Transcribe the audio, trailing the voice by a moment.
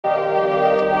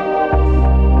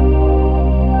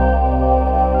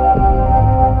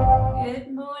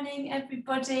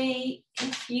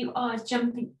you are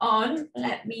jumping on,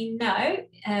 let me know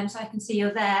so I can see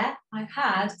you're there. I've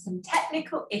had some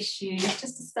technical issues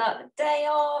just to start the day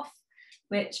off,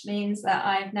 which means that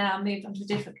I've now moved onto a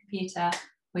different computer,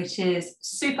 which is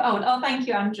super old. Oh, thank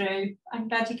you, Andrew. I'm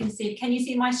glad you can see. Can you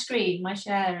see my screen, my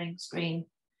sharing screen?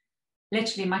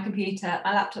 Literally my computer,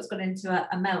 my laptop's gone into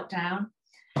a meltdown.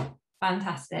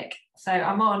 Fantastic. So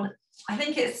I'm on, I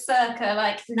think it's circa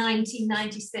like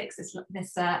 1996,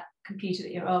 this computer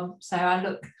that you're on. So I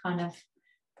look kind of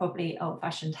probably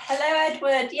old-fashioned. Hello,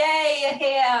 Edward. Yay, you're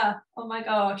here. Oh my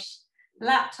gosh.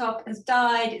 Laptop has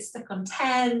died. It's stuck on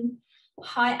 10.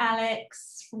 Hi,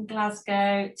 Alex from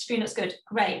Glasgow. Screen looks good.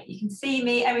 Great. You can see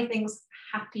me. Everything's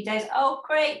happy days. Oh,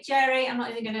 great, Jerry. I'm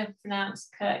not even going to pronounce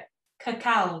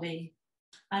Kirkcaldy.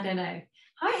 I don't know.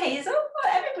 Hi, Hazel. Oh,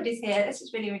 everybody's here. This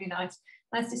is really, really nice.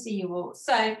 Nice to see you all.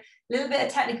 So a little bit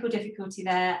of technical difficulty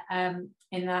there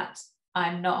in that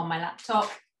I'm not on my laptop.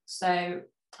 So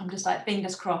I'm just like,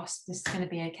 fingers crossed, this is going to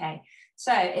be okay.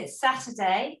 So it's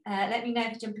Saturday. Let me know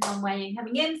if you're jumping on where you're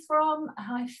coming in from.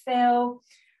 Hi, Phil.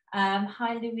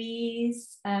 Hi,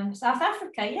 Louise. South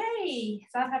Africa. Yay.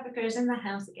 South Africa is in the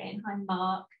house again. Hi,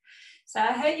 Mark. So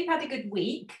I hope you've had a good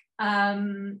week.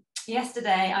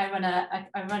 Yesterday, I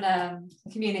run a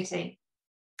community.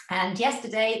 And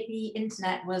yesterday, the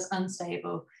internet was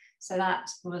unstable. So that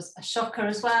was a shocker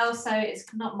as well. So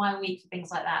it's not my week for things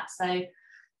like that. So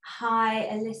hi,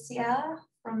 Alicia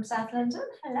from South London.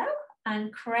 Hello.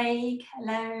 And Craig,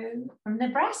 hello, from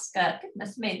Nebraska.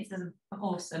 Goodness me, this is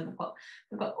awesome.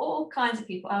 We've got all kinds of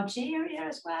people. Algeria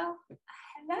as well.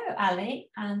 Hello, Ali.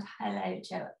 And hello,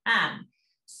 Joanne.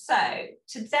 So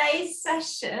today's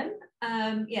session,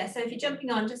 so if you're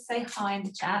jumping on, just say hi in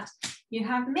the chat. You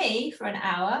have me for an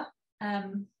hour,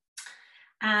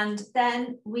 and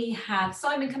then we have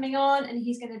Simon coming on, and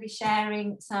he's going to be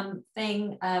sharing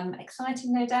something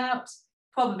exciting, no doubt,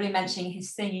 probably mentioning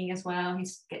his singing as well.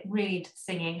 He's getting really into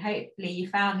singing. Hopefully you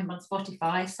found him on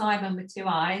Spotify, Simon with 2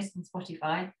 eyes on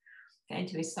Spotify. Get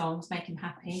into his songs, make him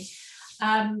happy.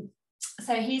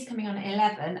 So he's coming on at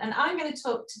 11, and I'm going to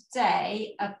talk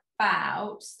today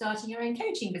about starting your own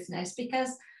coaching business,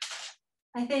 because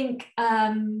I think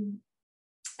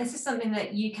this is something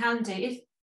that you can do.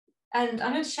 And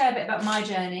I'm going to share a bit about my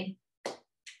journey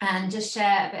and just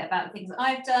share a bit about the things that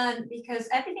I've done, because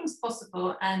everything's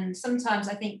possible. And sometimes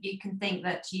I think you can think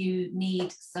that you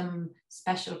need some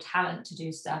special talent to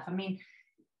do stuff. I mean,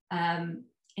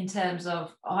 in terms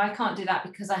of, oh, I can't do that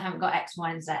because I haven't got X,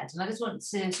 Y, and Z. And I just want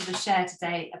to sort of share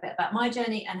today a bit about my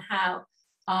journey and how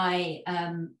I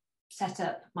set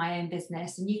up my own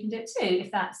business. And you can do it too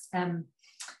if that's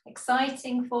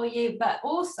exciting for you. But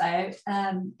also,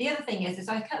 the other thing is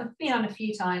I've kind of been on a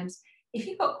few times. If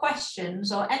you've got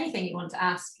questions or anything you want to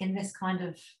ask in this kind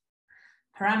of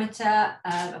parameter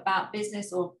about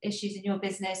business or issues in your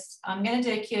business, I'm going to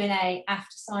do a Q&A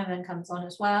after Simon comes on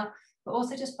as well. But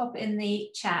also just pop it in the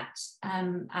chat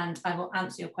and I will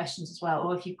answer your questions as well.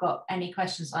 Or if you've got any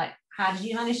questions like, how did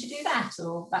you manage to do that?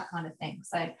 Or that kind of thing.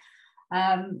 So,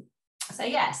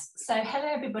 yes. So hello,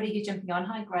 everybody who's jumping on.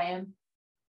 Hi, Graham.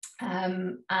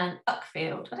 And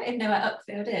Uckfield. I don't even know where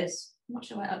Uckfield is. I'm not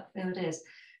sure where Uckfield is,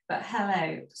 but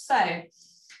hello. So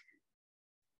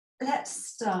let's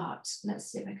start.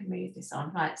 Let's see if I can move this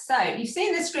on. Right. So you've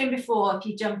seen this screen before if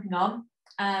you're jumping on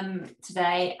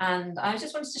today, and I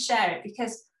just wanted to share it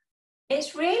because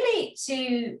it's really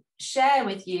to share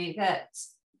with you that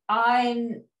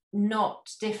I'm not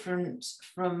different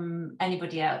from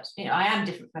anybody else. You know, I am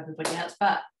different from everybody else,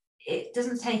 but it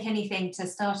doesn't take anything to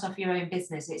start off your own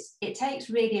business. It takes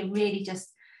really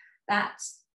just that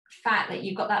fact that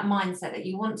you've got that mindset that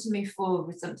you want to move forward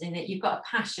with something, that you've got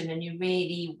a passion and you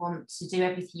really want to do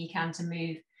everything you can to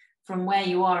move from where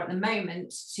you are at the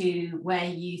moment to where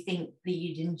you think that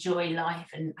you'd enjoy life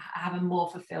and have a more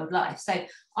fulfilled life. So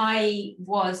I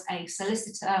was a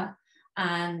solicitor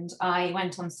and I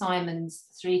went on Simon's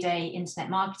 3-day internet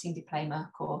marketing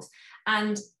diploma course.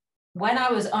 And when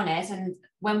I was on it, and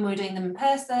when we were doing them in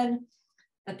person,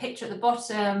 the picture at the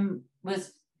bottom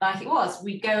was like it was.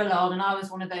 We'd go along and I was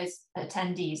one of those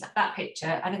attendees. That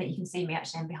picture, I don't think you can see me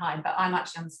actually, I'm behind, but I'm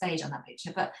actually on the stage on that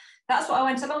picture. But that's what I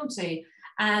went along to.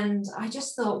 And I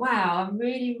just thought, wow, I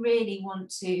really want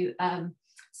to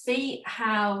see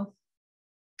how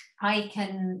I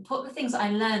can put the things that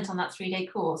I learned on that 3-day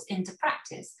course into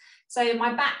practice. So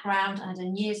my background, I've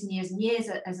done years and years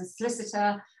as a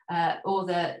solicitor, all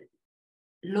the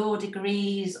law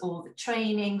degrees, all the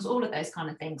trainings, all of those kind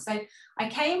of things. So I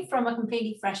came from a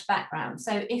completely fresh background.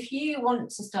 So if you want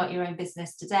to start your own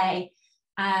business today,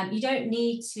 you don't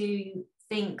need to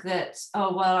think that,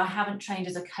 oh, well, I haven't trained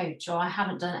as a coach, or I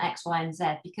haven't done X, Y, and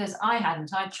Z, because I'd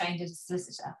trained as a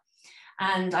solicitor.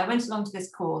 And I went along to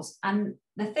this course. And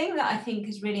the thing that I think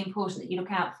is really important that you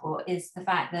look out for is the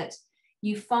fact that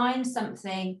you find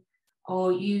something,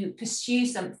 or you pursue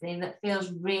something that feels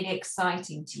really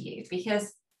exciting to you.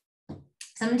 Because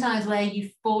sometimes where you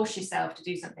force yourself to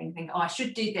do something, think, oh, I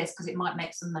should do this because it might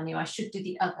make some money, or I should do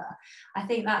the other, I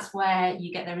think that's where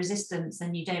you get the resistance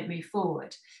and you don't move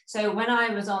forward. So when I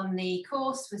was on the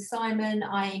course with Simon,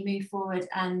 I moved forward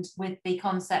and with the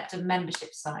concept of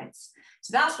membership sites.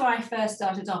 So that's where I first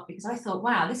started off, because I thought,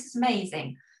 wow, this is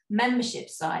amazing. Membership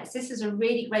sites, this is a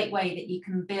really great way that you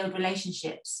can build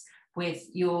relationships with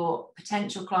your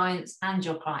potential clients and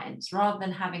your clients, rather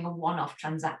than having a one-off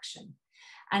transaction.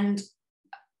 And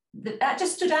that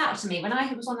just stood out to me when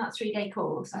I was on that 3-day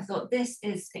course. I thought, this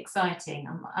is exciting.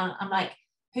 I'm like,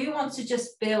 who wants to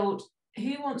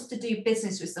do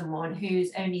business with someone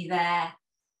who's only there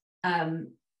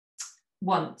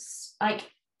once?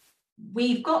 Like,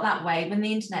 we've got that way when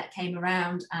the internet came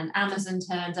around and Amazon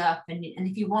turned up, and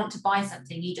if you want to buy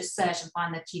something, you just search and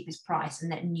find the cheapest price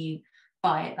and then you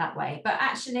buy it that way. But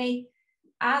actually,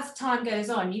 as time goes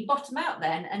on, you bottom out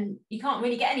then, and you can't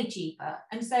really get any cheaper.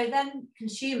 And so then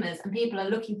consumers and people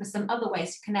are looking for some other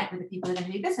ways to connect with the people they're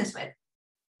going to do business with.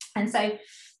 And so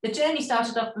the journey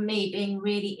started off for me being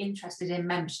really interested in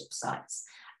membership sites.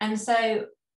 And so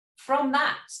from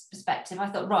that perspective, I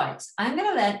thought, right, I'm going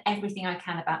to learn everything I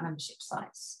can about membership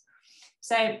sites.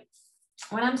 So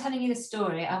when I'm telling you the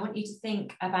story, I want you to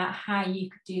think about how you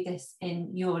could do this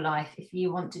in your life if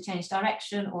you want to change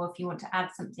direction, or if you want to add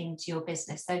something to your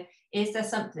business. So is there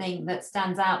something that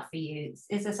stands out for you?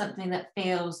 Is there something that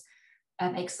feels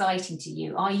exciting to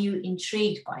you? Are you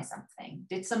intrigued by something?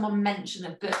 Did someone mention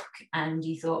a book and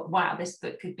you thought, wow, this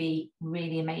book could be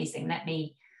really amazing, let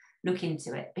me look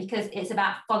into it? Because it's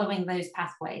about following those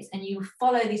pathways, and you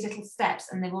follow these little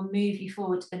steps and they will move you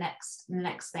forward to the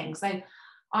next thing. So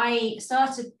I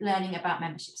started learning about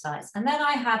membership sites, and then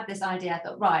I had this idea. I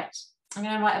thought, right, I'm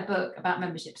going to write a book about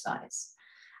membership sites.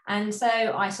 And so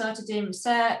I started doing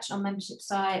research on membership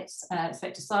sites. I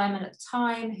spoke to Simon at the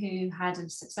time, who had a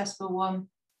successful one.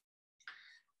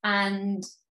 And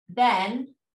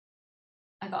then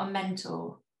I got a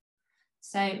mentor.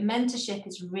 So mentorship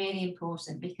is really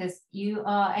important, because you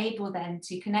are able then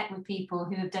to connect with people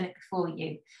who have done it before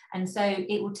you. And so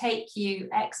it will take you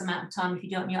X amount of time if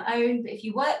you do it on your own, but if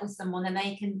you work with someone, then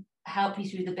they can help you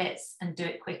through the bits and do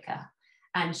it quicker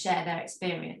and share their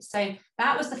experience. So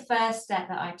that was the first step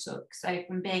that I took. So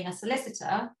from being a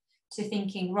solicitor to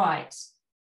thinking, right,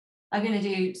 I'm going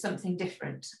to do something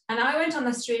different. And I went on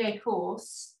this 3-day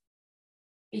course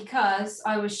because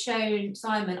I was shown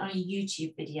Simon on a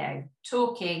YouTube video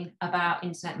talking about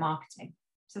internet marketing.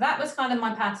 So that was kind of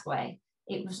my pathway.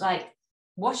 It was like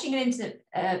watching a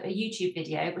YouTube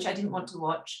video, which I didn't want to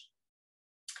watch.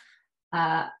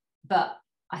 But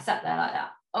I sat there like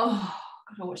that. Oh,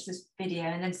 I've got to watch this video.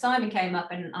 And then Simon came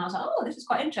up and I was like, oh, this is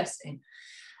quite interesting.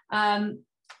 And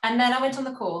then I went on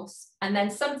the course, and then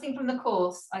something from the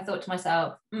course, I thought to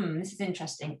myself, this is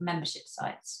interesting, membership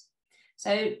sites.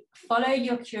 So follow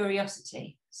your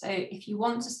curiosity. So if you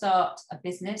want to start a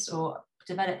business or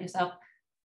develop yourself,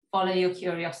 follow your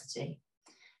curiosity.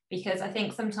 Because I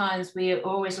think sometimes we are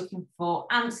always looking for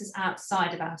answers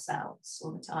outside of ourselves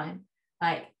all the time.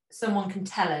 Like someone can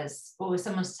tell us, or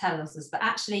someone's telling us, but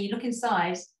actually you look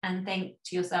inside and think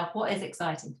to yourself, what is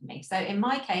exciting for me? So in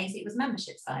my case, it was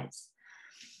membership sites.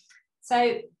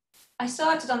 So I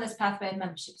started on this pathway of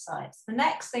membership sites. The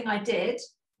next thing I did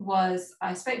was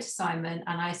I spoke to Simon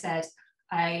and I said,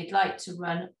 I'd like to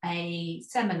run a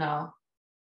seminar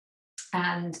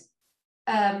and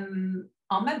on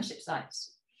membership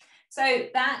sites. So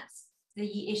that's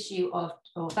the issue of,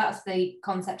 or that's the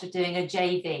concept of doing a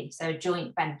JV, so a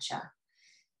joint venture.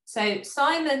 So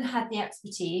Simon had the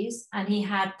expertise and he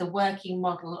had the working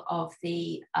model of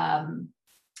the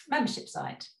membership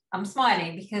site. I'm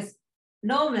smiling because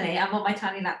normally I'm on my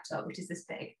tiny laptop, which is this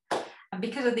big. And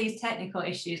because of these technical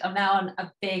issues, I'm now on a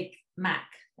big Mac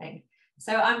thing.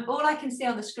 So all I can see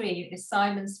on the screen is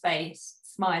Simon's face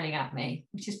smiling at me,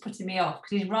 which is putting me off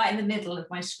because he's right in the middle of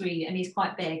my screen and he's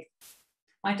quite big.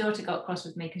 My daughter got cross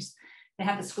with me because they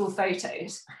had the school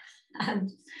photos and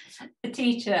the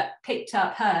teacher picked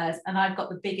up hers and I've got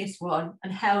the biggest one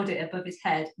and held it above his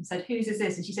head and said, whose is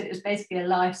this? And she said it was basically a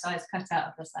life-size cutout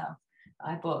of herself that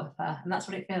I bought of her. And that's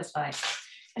what it feels like.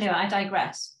 Anyway, I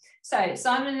digress. So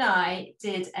Simon and I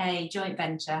did a joint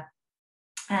venture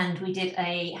and we did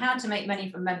a how to make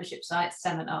money from membership sites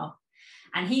seminar,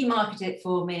 and he marketed it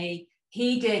for me.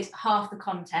 He did half the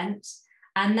content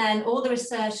And then all the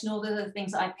research and all the other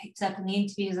things that I picked up and the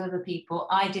interviews of other people,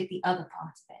 I did the other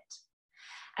part of it.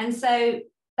 And so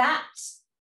that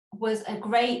was a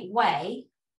great way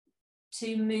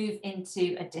to move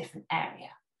into a different area.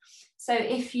 So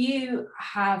if you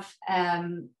have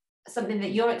something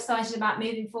that you're excited about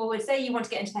moving forward, say you want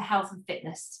to get into the health and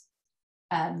fitness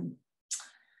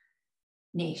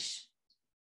niche.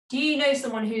 Do you know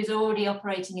someone who's already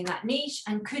operating in that niche,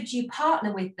 and could you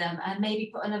partner with them and maybe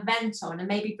put an event on and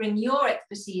maybe bring your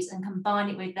expertise and combine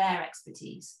it with their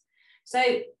expertise?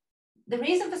 So the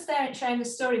reason for sharing the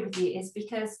story with you is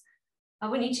because I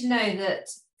want you to know that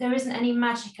there isn't any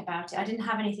magic about it. I didn't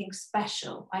have anything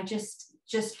special. I just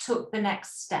took the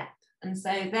next step. And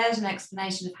so there's an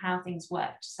explanation of how things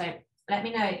worked. So let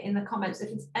me know in the comments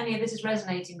if any of this is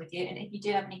resonating with you, and if you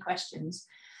do have any questions.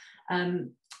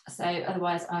 So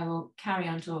otherwise I will carry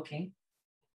on talking.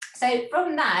 So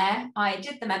from there, I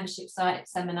did the membership site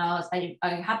seminars. I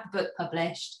had the book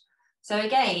published. So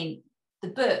again, the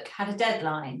book had a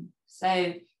deadline.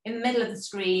 So in the middle of the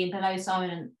screen below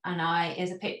Simon and I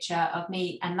is a picture of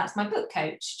me, and that's my book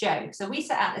coach, Joe. So we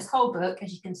set out this whole book,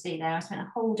 as you can see there. I spent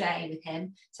a whole day with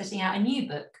him setting out a new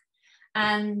book.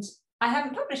 And I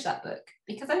haven't published that book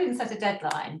because I didn't set a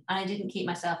deadline and I didn't keep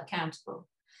myself accountable.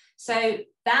 So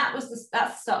that's the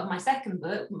start of my second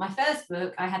book. My first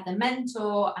book, I had the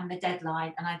mentor and the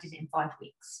deadline, and I did it in 5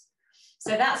 weeks.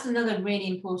 So that's another really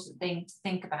important thing to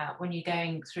think about when you're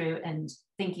going through and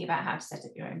thinking about how to set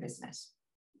up your own business.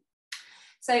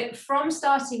 So from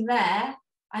starting there,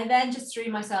 I then just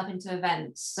threw myself into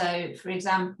events. So for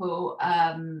example,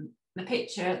 the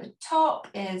picture at the top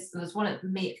was one of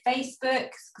me at Facebook,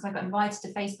 because I got invited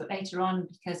to Facebook later on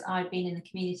because I'd been in the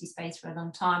community space for a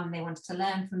long time and they wanted to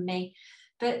learn from me.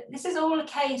 But this is all a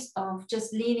case of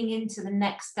just leaning into the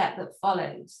next step that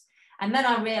follows. And then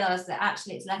I realized that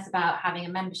actually it's less about having a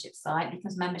membership site,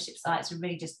 because membership sites are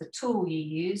really just the tool you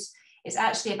use. It's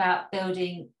actually about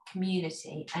building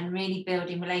community and really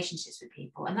building relationships with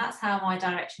people. And that's how my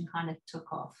direction kind of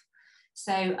took off.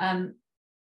 So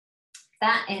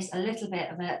that is a little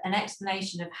bit of an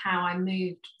explanation of how I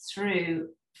moved through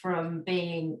from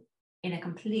being in a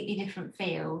completely different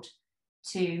field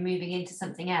to moving into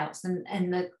something else.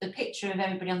 And the picture of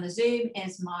everybody on the Zoom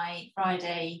is my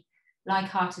Friday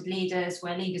like-hearted leaders,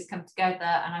 where leaders come together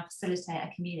and I facilitate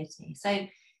a community. So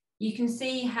you can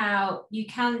see how you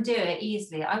can do it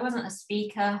easily. I wasn't a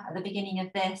speaker at the beginning of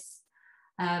this.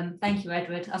 Thank you,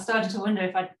 Edward. I started to wonder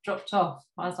if I'd dropped off.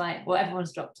 I was like, well,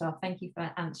 everyone's dropped off. Thank you for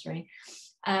answering.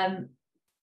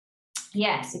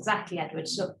 Yes, exactly, Edward.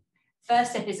 So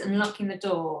first step is unlocking the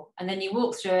door, and then you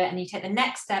walk through it and you take the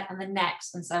next step and the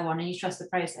next and so on, and you trust the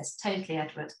process. Totally,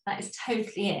 Edward. That is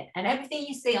totally it. And everything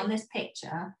you see on this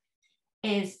picture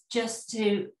is just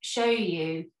to show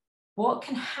you what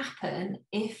can happen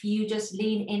if you just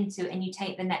lean into it and you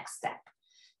take the next step.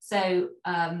 So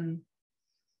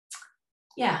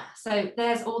yeah, so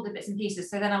there's all the bits and pieces.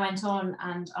 So then I went on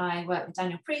and I worked with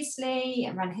Daniel Priestley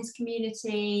and ran his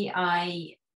community.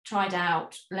 I tried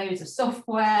out loads of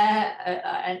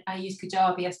software. I used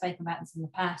Kajabi. I've spoken about this in the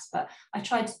past, but I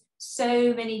tried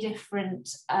so many different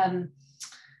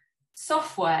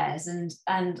softwares,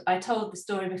 and I told the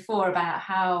story before about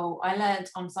how I learned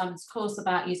on Simon's course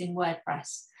about using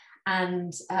WordPress,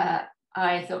 and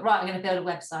I thought, right, I'm going to build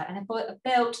a website, and I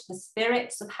built the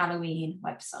Spirits of Halloween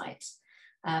website,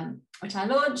 which I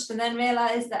launched, and then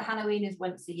realized that Halloween is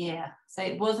once a year, so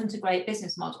it wasn't a great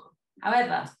business model.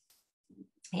 However,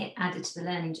 it added to the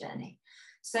learning journey.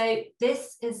 So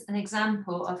this is an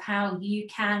example of how you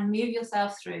can move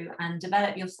yourself through and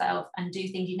develop yourself and do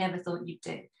things you never thought you'd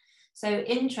do. So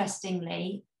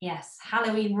interestingly, yes,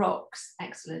 Halloween rocks.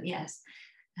 Excellent, yes,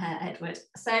 Edward.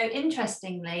 So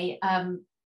interestingly,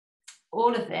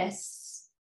 all of this,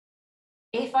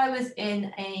 if I was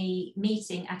in a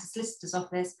meeting at a solicitor's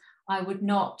office, I would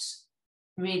not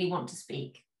really want to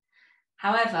speak.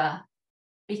 However,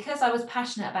 because I was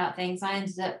passionate about things, I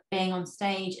ended up being on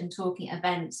stage and talking at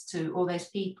events to all those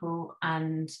people,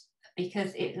 and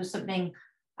because it was something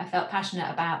I felt passionate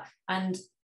about. And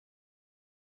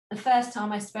the first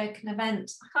time I spoke at an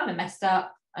event, I kind of messed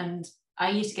up, and I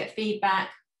used to get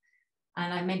feedback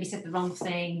and I maybe said the wrong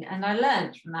thing, and I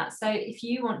learned from that. So if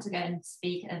you want to go and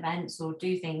speak at events or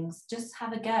do things, just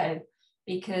have a go,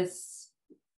 because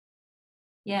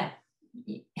yeah,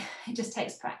 it just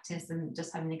takes practice and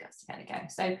just having the guts to get a go.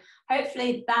 So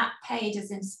hopefully that page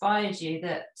has inspired you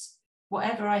that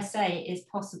whatever I say is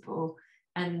possible.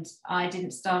 And I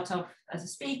didn't start off as a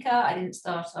speaker, I didn't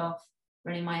start off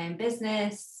running my own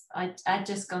business. I'd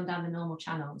just gone down the normal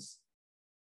channels.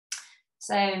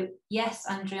 So yes,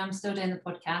 Andrew, I'm still doing the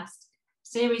podcast.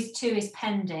 Series 2 is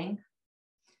pending.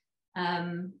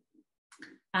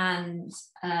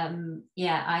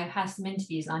 Yeah, I have some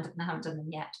interviews lined up and I haven't done them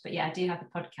yet, but yeah, I do have the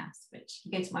podcast, which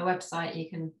you go to my website, you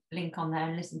can link on there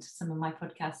and listen to some of my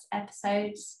podcast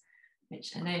episodes,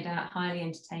 which are no doubt highly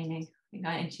entertaining. I think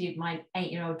I interviewed my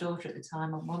 8-year-old daughter at the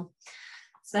time on one.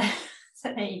 So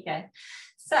there you go.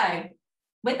 So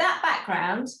with that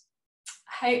background,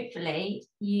 hopefully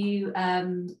you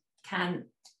can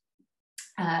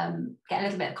get a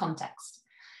little bit of context.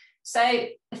 So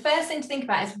the first thing to think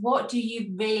about is, what do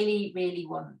you really, really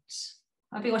want?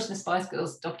 I've been watching the Spice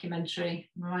Girls documentary.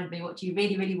 Remind me, what do you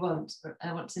really, really want?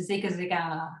 I want to zig a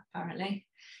zigar, apparently.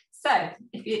 So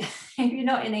if you're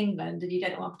not in England and you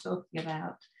don't know what I'm talking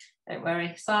about, don't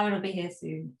worry. Simon will be here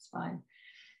soon. It's fine.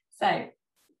 So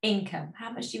income.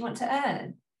 How much do you want to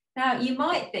earn? Now, you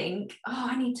might think, oh,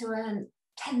 I need to earn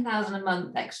 10,000 a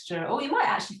month extra, or you might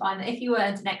actually find that if you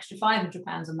earned an extra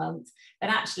 £500 a month, then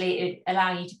actually it'd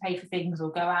allow you to pay for things or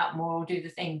go out more or do the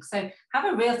things. So have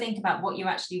a real think about what you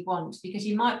actually want, because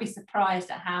you might be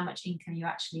surprised at how much income you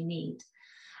actually need.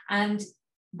 And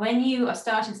when you are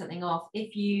starting something off,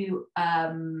 if you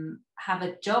have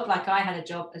a job, like I had a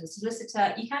job as a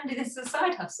solicitor, you can do this as a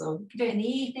side hustle. You can do it in the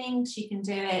evenings, you can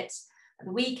do it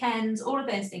the weekends, all of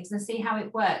those things, and see how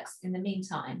it works in the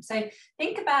meantime. So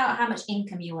think about how much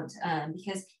income you want to earn,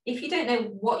 because if you don't know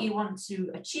what you want to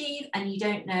achieve and you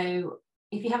don't know,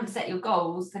 if you haven't set your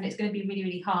goals, then it's going to be really,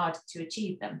 really hard to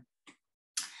achieve them.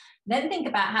 Then think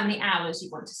about how many hours you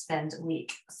want to spend a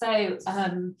week. So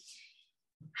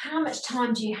how much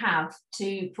time do you have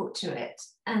to put to it?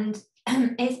 And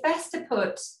it's best to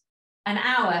put an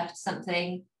hour to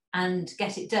something and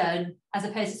get it done, as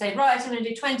opposed to say, right, I'm going to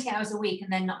do 20 hours a week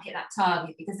and then not hit that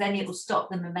target, because then it will stop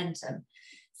the momentum.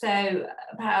 So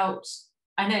about,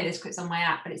 I know this because it's on my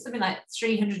app, but it's something like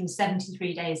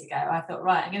 373 days ago, I thought,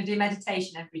 right, I'm going to do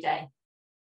meditation every day.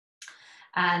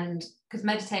 And because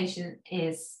meditation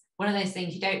is one of those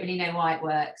things, you don't really know why it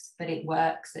works, but it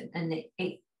works, and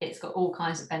it's got all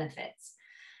kinds of benefits.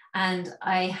 And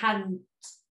I hadn't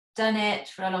done it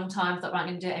for a long time. I thought, right, I'm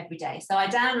going to do it every day. So I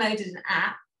downloaded an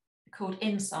app called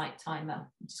Insight Timer,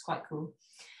 which is quite cool.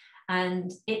 And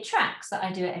it tracks that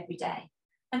I do it every day.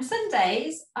 And some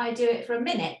days I do it for a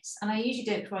minute, and I usually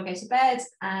do it before I go to bed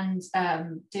and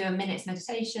do a minute's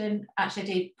meditation. Actually, I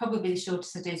do probably the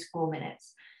shortest I do is 4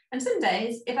 minutes. And some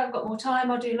days, if I've got more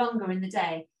time, I'll do longer in the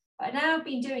day. But I've now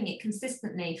been doing it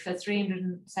consistently for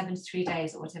 373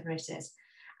 days or whatever it is.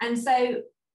 And so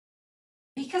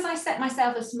because I set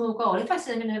myself a small goal, if I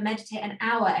said I'm going to meditate an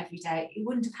hour every day, it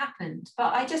wouldn't have happened.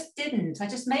 But I just didn't. I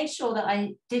just made sure that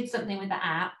I did something with the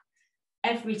app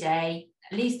every day,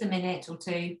 at least a minute or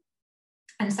two.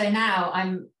 And so now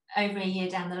I'm over a year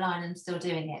down the line and still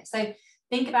doing it. So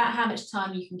think about how much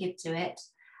time you can give to it,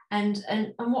 and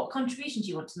what contributions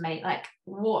you want to make. Like,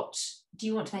 what do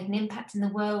you want to make an impact in the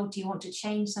world? Do you want to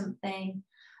change something?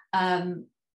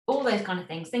 All those kind of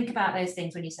things. Think about those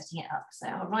things when you're setting it up. So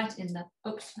I'll write it in the,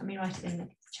 oops, let me write it in the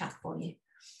chat for you.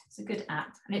 It's a good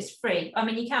app and it's free. I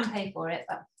mean, you can pay for it,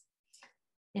 but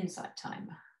Insight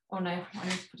Timer. Oh no, I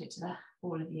need to put it to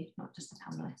all of you, not just the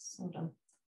panelists. Hold on.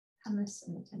 Panelists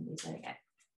and attendees, there we go.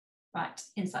 Right,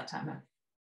 Insight Timer.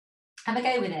 Have a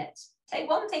go with it. Take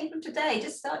one thing from today,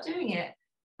 just start doing it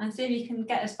and see if you can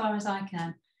get as far as I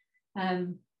can.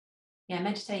 Yeah,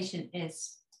 meditation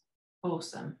is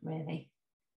awesome, really.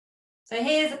 So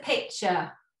here's a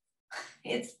picture.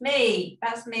 It's me.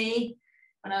 That's me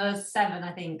when I was 7,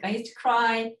 I think. I used to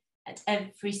cry at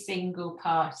every single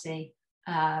party.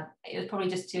 It was probably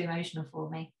just too emotional for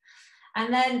me.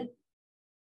 And then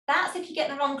that's if you get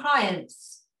the wrong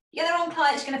clients. You get the wrong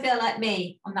clients, you're going to feel like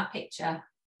me on that picture.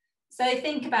 So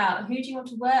think about, who do you want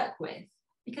to work with?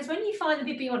 Because when you find the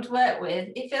people you want to work with,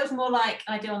 it feels more like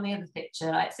I do on the other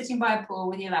picture, like sitting by a pool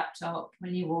with your laptop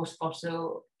and your water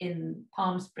bottle in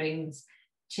Palm Springs,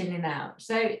 chilling out.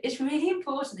 So it's really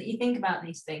important that you think about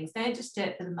these things. Don't just do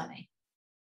it for the money.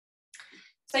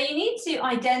 So you need to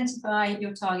identify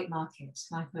your target market,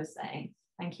 like I was saying.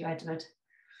 Thank you, Edward.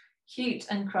 Cute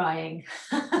and crying.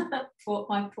 For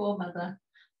my poor mother.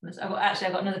 Actually,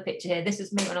 I've got another picture here. This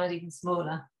is me when I was even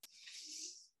smaller.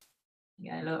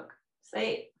 Yeah, look.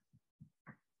 See,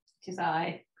 it is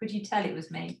I. Could you tell it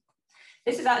was me?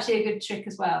 This is actually a good trick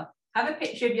as well. Have a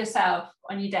picture of yourself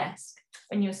on your desk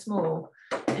when you're small.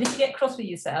 And if you get cross with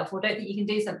yourself or don't think you can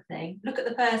do something, look at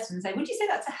the person and say, would you say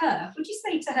that to her? Would you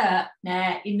say to her,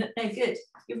 nah, you're no good.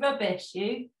 You're rubbish,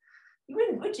 you. You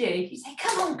wouldn't, would you? You'd say,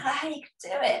 come on, Claire, you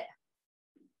can do it.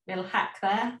 Little hack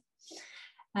there.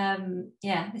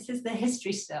 Yeah, this is the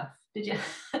history stuff. Did you?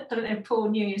 I don't know if Paul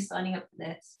knew you were signing up for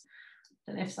this.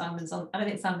 don't know if Simon's on. I don't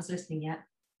think Simon's listening yet.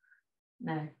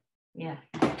 No. Yeah.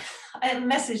 I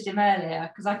messaged him earlier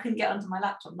because I couldn't get onto my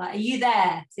laptop. I'm like, are you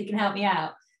there? So you can help me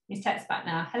out. He's texted back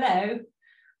now. Hello.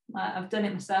 I've done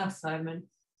it myself, Simon.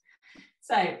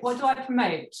 So what do I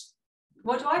promote?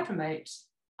 What do I promote?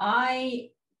 Are you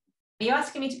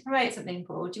asking me to promote something,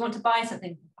 Paul? Do you want to buy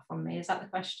something from me? Is that the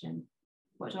question?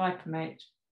 What do I promote?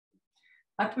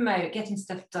 I promote getting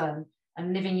stuff done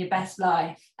and living your best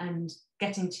life and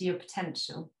getting to your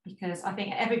potential, because I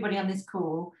think everybody on this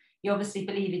call, you obviously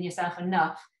believe in yourself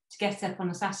enough to get up on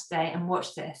a Saturday and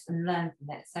watch this and learn from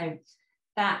it. So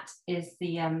that is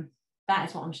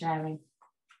what I'm sharing.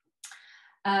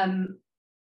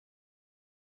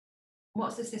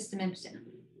 What's the system in?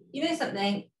 You know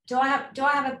something? Do I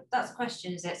have a? That's a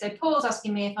question, is it? So Paul's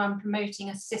asking me if I'm promoting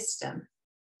a system.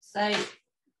 So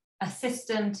a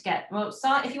system to get, well,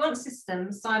 if you want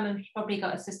systems, Simon's probably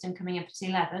got a system coming up at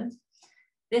 11.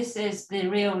 This is the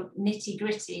real nitty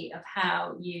gritty of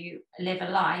how you live a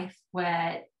life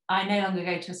where I no longer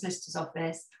go to a solicitor's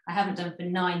office. I haven't done for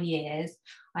 9 years.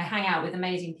 I hang out with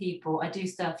amazing people. I do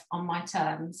stuff on my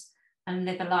terms and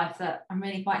live a life that I'm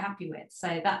really quite happy with.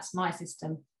 So that's my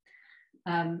system.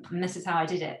 And this is how I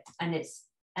did it.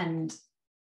 And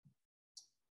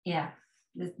yeah,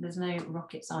 there's no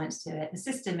rocket science to it. The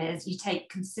system is you take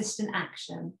consistent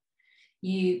action.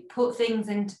 You put things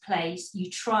into place, you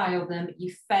trial them,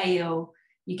 you fail,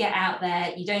 you get out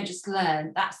there, you don't just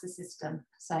learn. That's the system.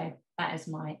 So that is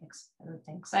my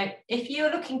thing. So if you're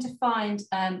looking to find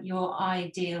your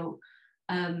ideal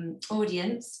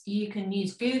audience, you can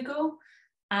use Google.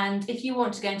 And if you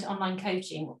want to go into online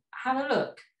coaching, have a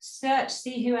look, search,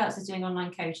 see who else is doing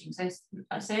online coaching. So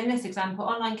in this example,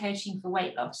 online coaching for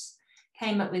weight loss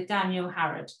came up with Daniel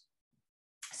Harrod.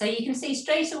 So you can see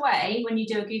straight away when you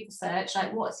do a Google search,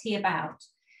 like what's he about?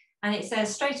 And it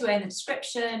says straight away in the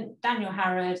description, Daniel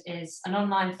Harrod is an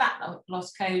online fat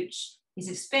loss coach. He's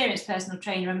an experienced personal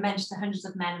trainer and mentor to hundreds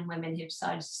of men and women who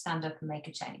decided to stand up and make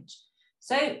a change.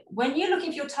 So when you're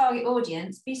looking for your target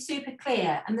audience, be super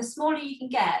clear. And the smaller you can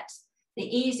get, the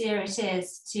easier it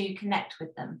is to connect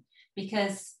with them.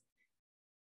 Because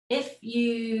if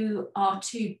you are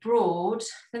too broad,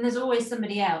 then there's always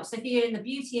somebody else. If you're in the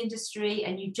beauty industry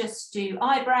and you just do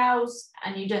eyebrows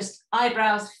and you just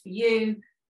eyebrows for you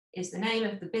is the name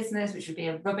of the business, which would be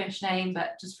a rubbish name,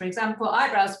 but just for example,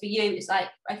 eyebrows for you, it's like,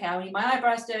 okay, I need my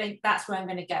eyebrows doing, that's where I'm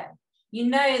going to go. You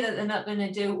know that they're not going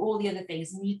to do all the other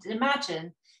things. And you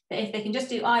imagine that if they can just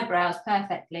do eyebrows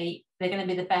perfectly, they're going to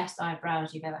be the best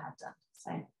eyebrows you've ever had done.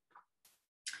 So,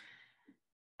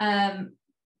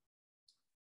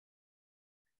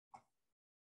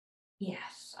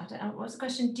 yes, I don't know. What's the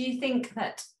question? Do you think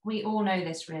that we all know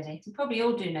this really? We probably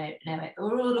all do know it, but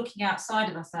we're all looking outside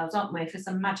of ourselves, aren't we, for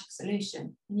some magic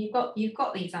solution? And you've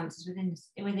got these answers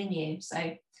within you.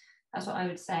 So that's what I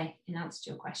would say in answer to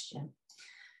your question.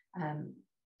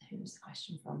 Who was the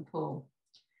question from? Paul.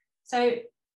 So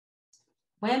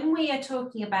when we are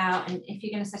talking about, and if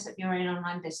you're going to set up your own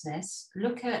online business,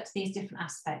 look at these different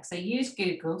aspects. So use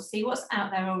Google, see what's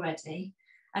out there already,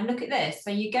 and look at this. So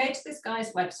you go to this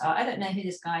guy's website. I don't know who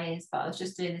this guy is, but I was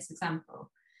just doing this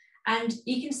example. And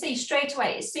you can see straight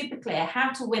away, it's super clear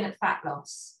how to win at fat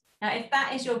loss. Now, if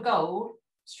that is your goal,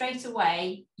 straight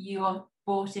away, you are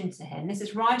bought into him. This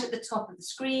is right at the top of the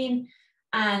screen,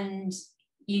 and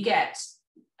you get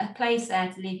a place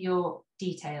there to leave your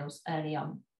details early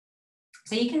on.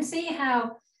 So you can see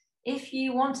how if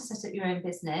you want to set up your own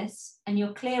business and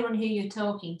you're clear on who you're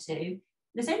talking to,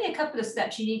 there's only a couple of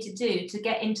steps you need to do to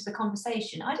get into the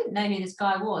conversation. I didn't know who this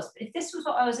guy was, but if this was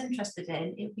what I was interested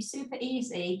in, it would be super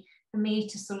easy for me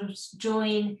to sort of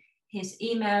join his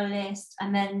email list,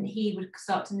 and then he would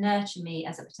start to nurture me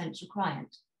as a potential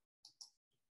client.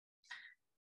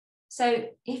 So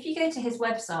if you go to his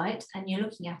website and you're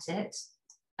looking at it,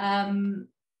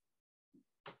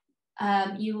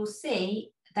 you will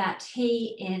see that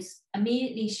he is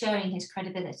immediately showing his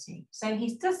credibility. So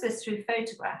he does this through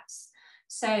photographs.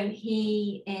 So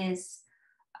he is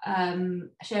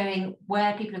showing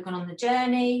where people have gone on the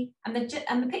journey, and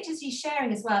the pictures he's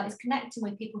sharing as well is connecting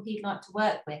with people he'd like to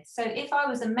work with. So if I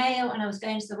was a male and I was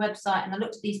going to the website and I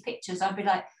looked at these pictures, I'd be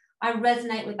like, I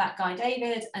resonate with that guy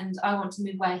David, and I want to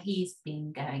move where he's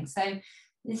been going. So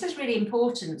this is really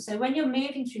important. So when you're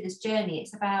moving through this journey,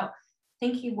 it's about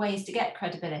thinking ways to get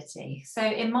credibility. So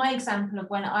in my example of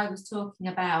when I was talking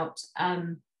about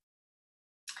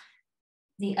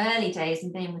the early days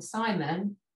and being with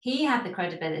Simon, he had the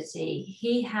credibility,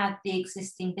 he had the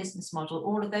existing business model,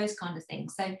 all of those kind of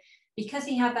things. So because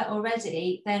he had that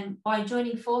already, then by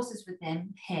joining forces with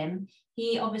him,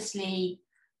 he obviously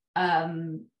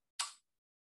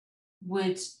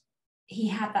he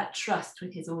had that trust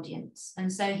with his audience.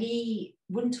 And so he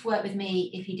wouldn't have worked with me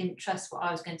if he didn't trust what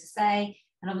I was going to say.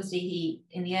 And obviously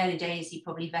in the early days, he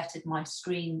probably vetted my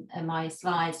screen and my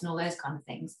slides and all those kind of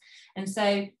things. And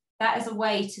so that is a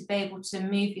way to be able to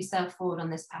move yourself forward on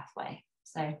this pathway.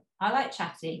 So I like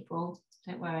chatty, Paul,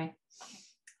 don't worry.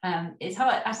 It's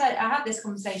hard. I had this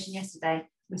conversation yesterday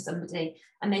with somebody,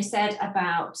 and they said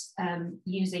about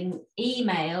using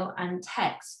email and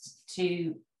text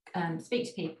to speak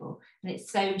to people, and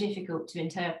it's so difficult to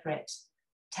interpret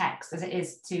text as it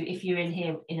is to if you're in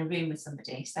here in a room with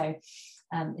somebody. So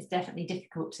it's definitely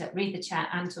difficult to read the chat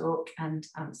and talk and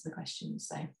answer the questions.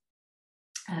 So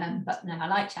but no, I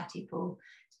like chatty, Paul.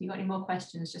 If you've got any more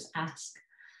questions, just ask.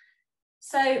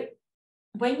 So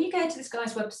when you go to this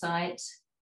guy's website,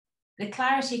 the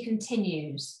clarity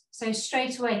continues. So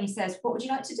straight away he says, what would you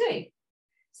like to do?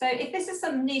 So if this is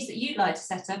some niche that you'd like to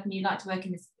set up and you'd like to work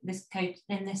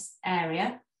in this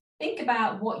area, think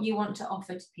about what you want to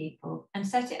offer to people and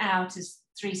set it out as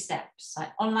 3 steps, like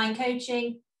online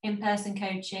coaching, in-person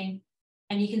coaching,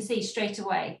 and you can see straight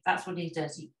away that's what he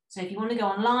does. So if you want to go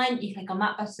online, you click on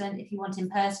that button. If you want in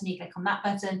person, you click on that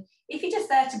button. If you're just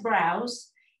there to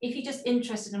browse, if you're just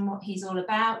interested in what he's all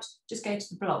about, just go to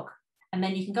the blog. And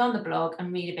then you can go on the blog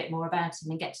and read a bit more about him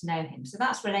and get to know him. So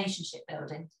that's relationship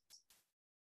building.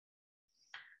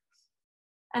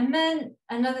 And then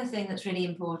another thing that's really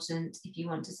important if you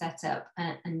want to set up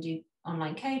and do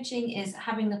online coaching is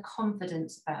having the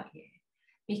confidence about you.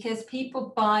 Because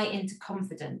people buy into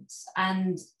confidence,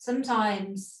 and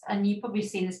sometimes, and you've probably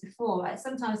seen this before, right?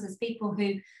 Sometimes there's people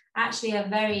who actually are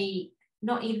very,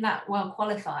 not even that well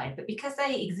qualified, but because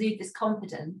they exude this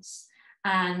confidence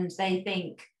and they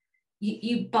think,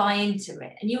 you buy into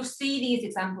it, and you'll see these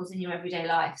examples in your everyday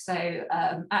life. So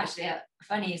actually a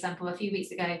funny example, a few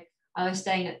weeks ago, I was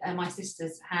staying at my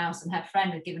sister's house and her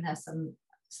friend had given her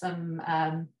some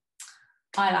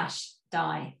eyelash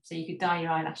dye, so you could dye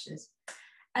your eyelashes.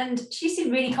 And she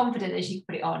seemed really confident that she could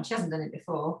put it on. She hasn't done it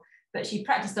before, but she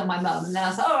practiced on my mum. And then I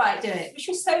was like, all right, do it. But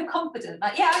she was so confident,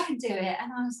 like, yeah, I can do it.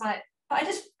 And I was like, but I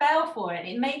just fell for it.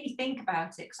 It made me think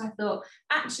about it, because I thought,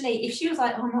 actually, if she was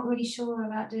like, oh, I'm not really sure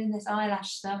about doing this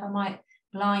eyelash stuff, I might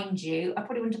blind you, I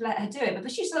probably wouldn't have let her do it.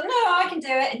 But she said, no, I can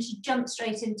do it. And she jumped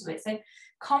straight into it. So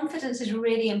confidence is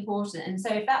really important. And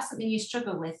so if that's something you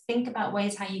struggle with, think about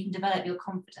ways how you can develop your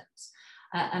confidence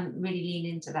and really lean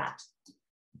into that.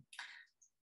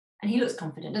 And he looks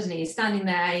confident, doesn't he? He's standing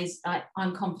there, he's like,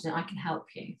 I'm confident, I can help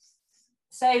you.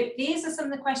 So these are some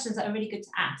of the questions that are really good to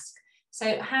ask.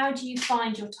 So how do you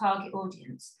find your target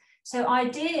audience? So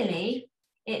ideally,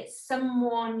 it's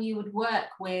someone you would work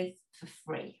with for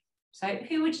free. So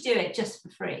who would you do it just for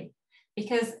free?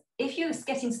 Because if you're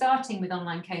getting starting with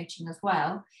online coaching as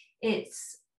well,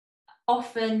 it's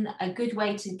often a good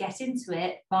way to get into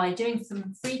it by doing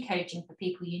some free coaching for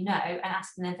people you know and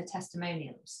asking them for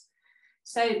testimonials.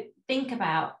 So think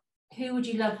about who would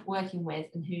you love working with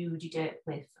and who would you do it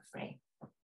with for free?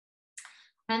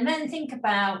 And then think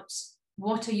about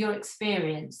what are your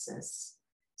experiences?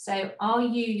 So are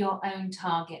you your own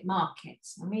target market?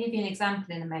 I'm going to give you an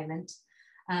example in a moment,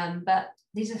 but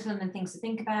these are some of the things to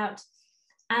think about.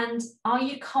 And are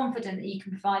you confident that you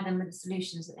can provide them with the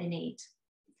solutions that they need?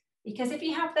 Because if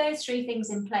you have those 3 things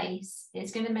in place,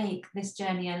 it's going to make this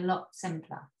journey a lot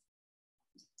simpler.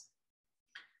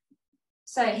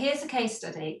 So here's a case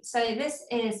study. So this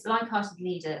is Like-Hearted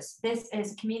Leaders. This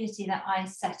is a community that I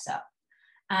set up,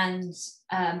 and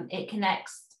it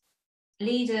connects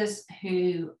leaders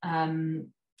who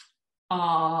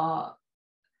are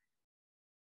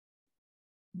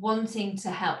wanting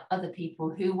to help other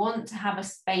people, who want to have a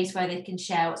space where they can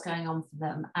share what's going on for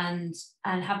them and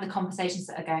have the conversations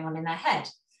that are going on in their head.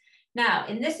 Now,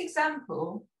 in this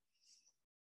example,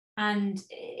 and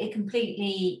it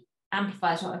completely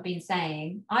amplifies what I've been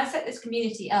saying, I set this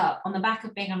community up on the back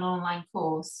of being an online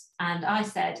course, and I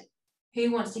said,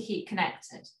 who wants to keep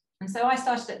connected? And so I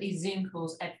started up these Zoom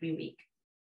calls every week,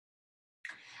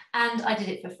 and I did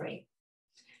it for free.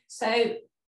 So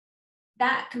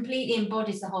that completely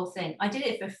embodies the whole thing. I did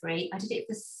it for free. I did it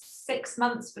for 6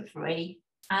 months for free,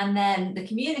 and then the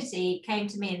community came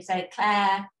to me and said,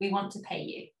 Claire, we want to pay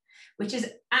you, which is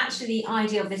actually the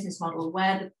ideal business model,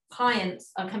 where the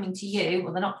clients are coming to you.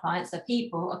 Well, they're not clients, they're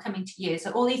people are coming to you.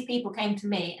 So all these people came to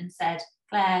me and said,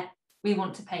 Claire, we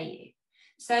want to pay you.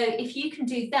 So if you can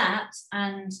do that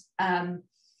and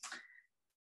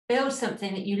build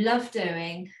something that you love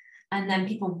doing, and then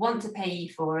people want to pay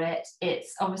you for it,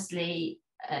 it's obviously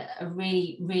a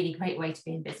really, really great way to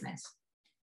be in business.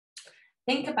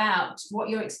 Think about what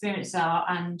your experiences are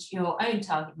and your own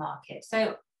target market.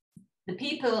 So the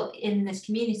people in this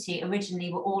community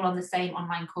originally were all on the same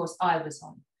online course I was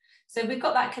on. So we've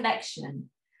got that connection.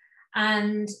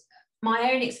 And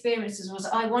my own experiences was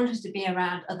I wanted to be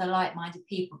around other like-minded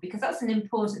people, because that's an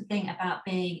important thing about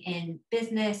being in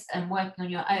business and working on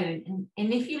your own.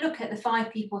 And if you look at the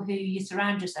 5 people who you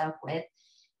surround yourself with,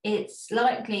 it's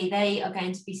likely they are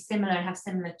going to be similar and have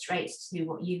similar traits to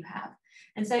what you have.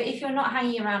 And so if you're not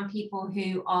hanging around people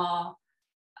who are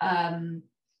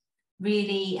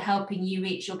really helping you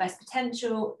reach your best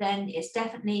potential, then it's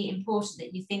definitely important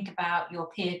that you think about your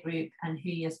peer group and who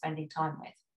you're spending time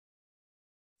with.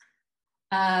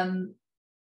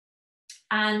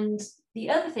 And the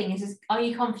other thing is, are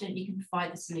you confident you can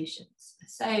provide the solutions?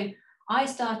 So I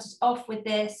started off with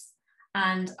this,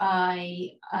 and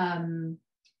I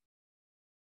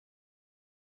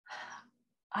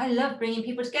love bringing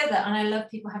people together, and I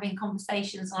love people having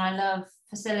conversations, and I love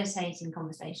facilitating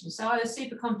conversations. So I was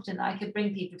super confident that I could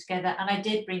bring people together, and I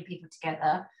did bring people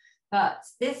together. But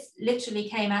this literally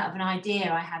came out of an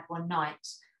idea I had one night.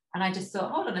 And I just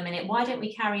thought, hold on a minute, why don't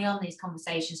we carry on these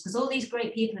conversations? Because all these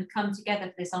great people had come together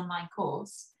for this online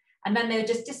course, and then they would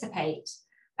just dissipate.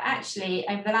 But actually,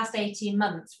 over the last 18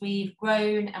 months, we've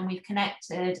grown and we've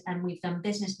connected, and we've done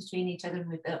business between each other, and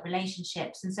we've built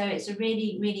relationships. And so it's a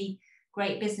really, really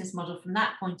great business model from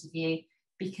that point of view,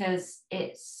 because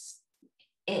it's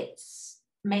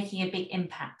making a big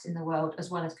impact in the world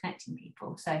as well as connecting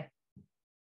people. So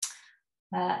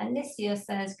Alicia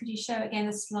says, could you show again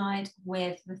the slide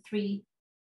with the 3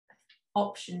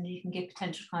 options you can give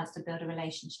potential clients to build a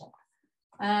relationship?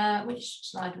 Which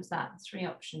slide was that? 3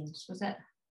 options, was it?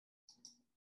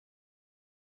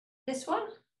 This one?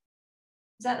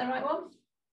 Is that the right one?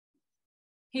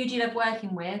 Who do you love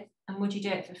working with, and would you do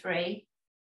it for free?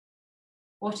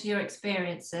 What are your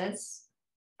experiences?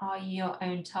 Are you your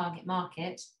own target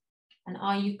market? And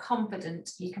are you confident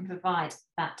you can provide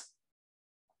that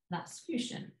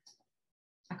solution?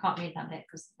 I can't read that bit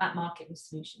because that market was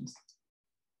solutions.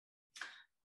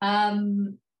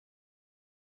 Let's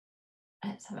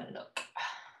have a look.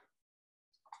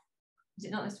 Is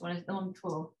it not this one? Is it the one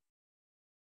before?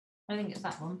 I think it's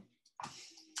that one.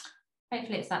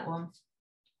 Hopefully it's that one.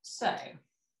 So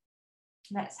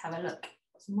let's have a look.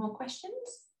 Some more questions.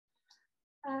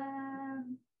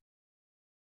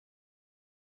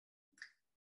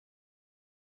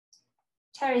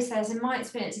 Terry says, in my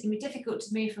experience, it can be difficult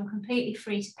to move from completely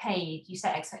free to paid. You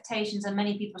set expectations, and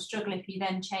many people struggle if you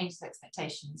then change the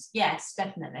expectations. Yes,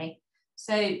 definitely.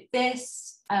 So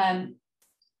this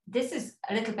is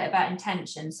a little bit about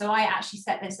intention. So I actually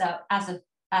set this up as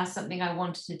something I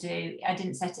wanted to do. I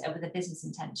didn't set it up with a business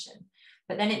intention,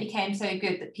 but then it became so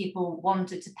good that people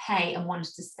wanted to pay and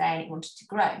wanted to stay, wanted to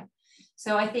grow.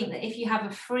 So I think that if you have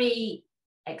a free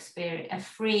experience, a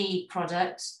free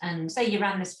product, and say you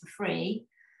ran this for free,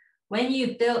 when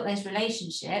you've built those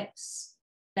relationships,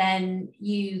 then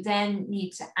you then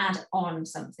need to add on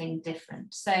something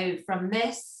different. So from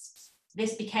this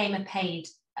became a paid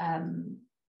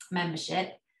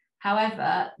membership.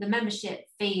 However, the membership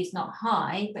fee is not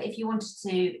high, but if you wanted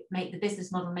to make the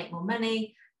business model make more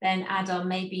money, then add on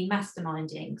maybe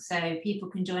masterminding. So people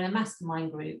can join a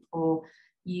mastermind group, or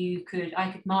I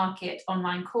could market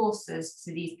online courses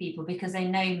to these people because they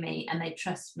know me and they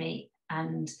trust me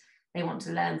and they want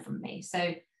to learn from me.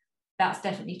 So that's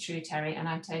definitely true, Terry, and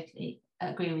I totally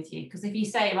agree with you. Because if you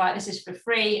say, right, this is for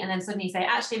free, and then suddenly you say,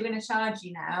 actually, we're going to charge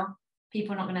you now,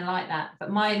 people are not going to like that.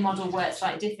 But my model works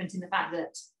slightly different in the fact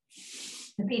that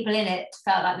the people in it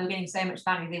felt like they were getting so much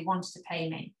value, they wanted to pay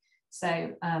me.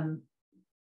 So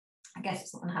I guess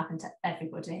it's not going to happen to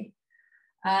everybody.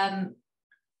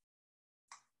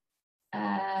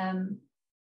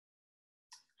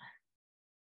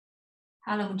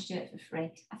 How long would you do it for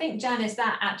free? I think, Janice,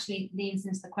 that actually leans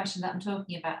into the question that I'm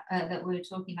talking about, that we were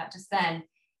talking about just then.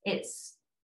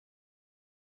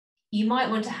 You might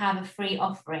want to have a free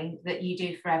offering that you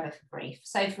do forever for free.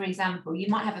 So, for example, you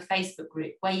might have a Facebook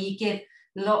group where you give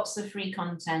lots of free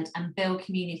content and build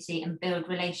community and build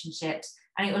relationships,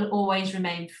 and it will always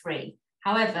remain free.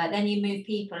 However, then you move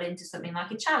people into something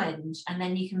like a challenge, and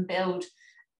then you can build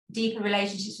deeper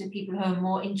relationships with people who are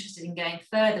more interested in going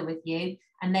further with you,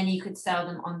 and then you could sell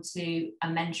them onto a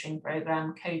mentoring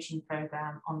program, coaching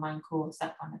program, online course,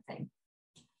 that kind of thing.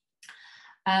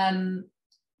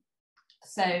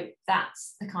 So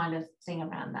that's the kind of thing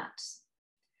around that.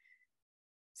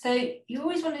 So you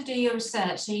always want to do your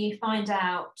research, so you find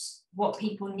out what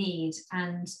people need,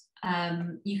 and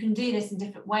you can do this in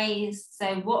different ways.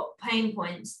 So what pain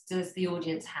points does the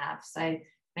audience have? So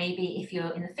maybe if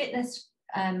you're in the fitness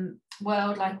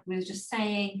world, like we were just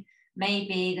saying,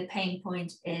 maybe the pain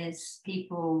point is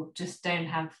people just don't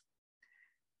have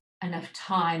enough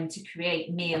time to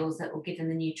create meals that will give them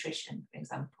the nutrition, for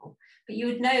example. But you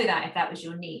would know that if that was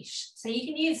your niche. So you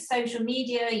can use social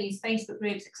media, use Facebook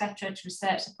groups, etc., to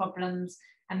research the problems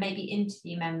and maybe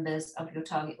interview members of your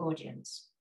target audience.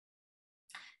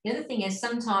 The other thing is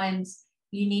sometimes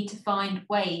you need to find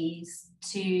ways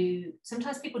to,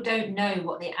 sometimes people don't know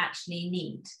what they actually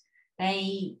need.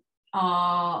 They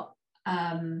are,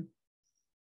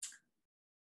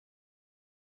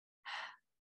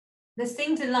 there's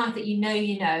things in life that you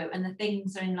know, and the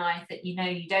things are in life that you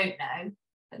don't know.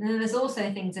 But then there's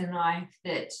also things in life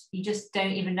that you just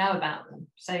don't even know about them.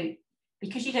 So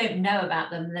because you don't know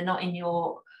about them, they're not in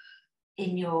your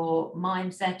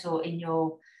mindset or in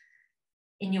your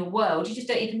world, you just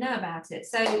don't even know about it.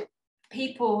 So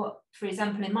people, for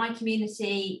example, in my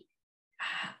community,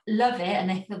 love it and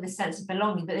they feel this sense of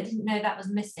belonging, but they didn't know that was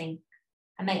missing.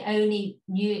 And they only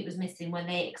knew it was missing when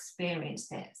they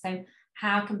experienced it. So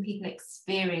how can people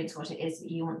experience what it is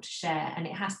that you want to share? And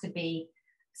it has to be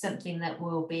something that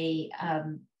will be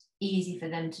easy for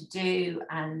them to do.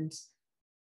 And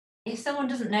if someone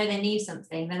doesn't know they need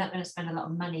something, they're not going to spend a lot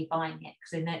of money buying it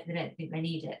because they don't think they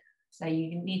need it. So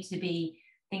you need to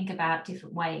think about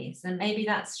different ways. And maybe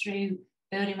that's through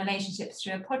building relationships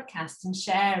through a podcast and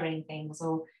sharing things,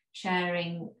 or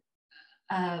sharing,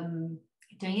 doing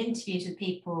interviews with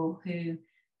people who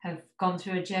have gone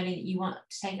through a journey that you want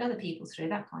to take other people through,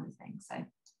 that kind of thing. So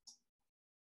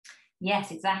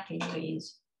yes, exactly,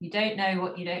 Louise. You don't know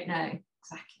what you don't know.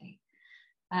 Exactly.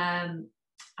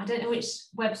 I don't know which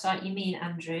website you mean,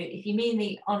 Andrew. If you mean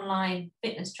the online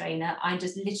fitness trainer, I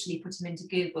just literally put him into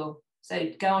Google.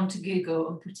 So go on to Google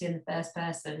and put in the first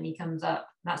person and he comes up.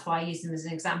 That's why I use him as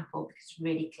an example, because it's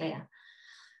really clear.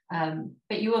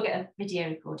 But you will get a video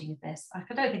recording of this. I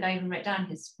don't think I even wrote down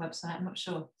his website, I'm not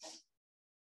sure.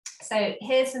 So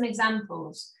here's some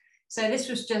examples. So this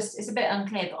was just, it's a bit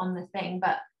unclear but on the thing,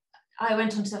 but I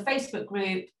went onto a Facebook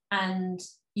group, and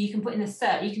you can put in the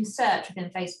search, you can search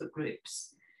within Facebook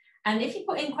groups. And if you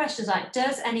put in questions like,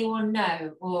 does anyone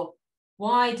know? Or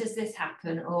why does this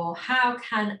happen? Or how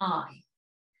can I?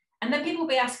 And then people will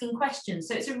be asking questions.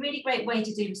 So it's a really great way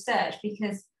to do research,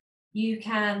 because you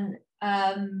can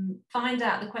find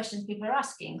out the questions people are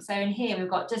asking. So in here we've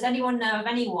got, does anyone know of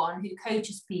anyone who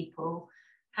coaches people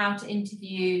how to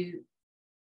interview,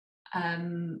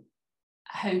 who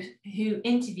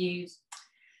interviews,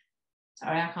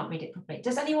 sorry, I can't read it properly.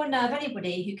 Does anyone know of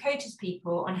anybody who coaches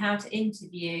people on how to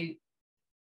interview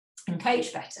and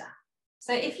coach better?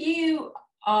 So if you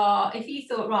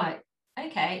thought, right,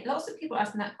 okay, lots of people are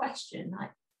asking that question,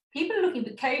 like people are looking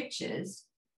for coaches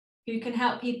who can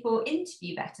help people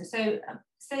interview better. So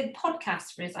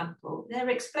podcasts, for example, they're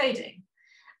exploding,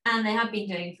 and they have been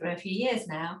doing for a few years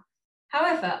now.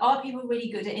 However, are people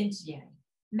really good at interviewing?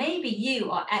 Maybe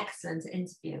you are excellent at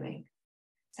interviewing.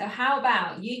 So how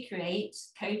about you create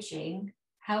coaching,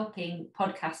 helping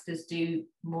podcasters do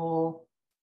more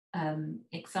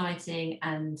exciting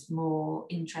and more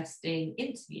interesting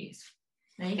interviews?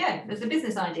 There you go. There's a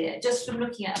business idea just from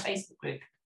looking at a Facebook group.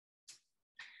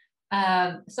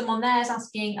 Someone there is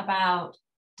asking about,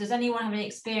 does anyone have any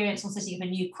experience on setting up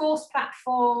a new course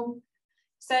platform?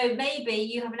 So maybe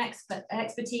you have an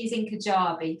expertise in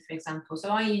Kajabi, for example. So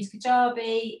I use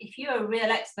Kajabi. If you're a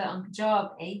real expert on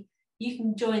Kajabi, you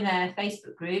can join their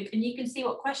Facebook group and you can see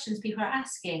what questions people are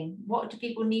asking. What do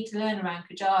people need to learn around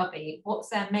Kajabi? What's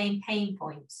their main pain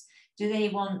points? Do they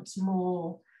want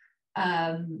more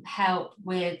help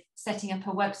with setting up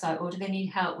a website, or do they need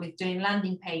help with doing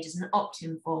landing pages and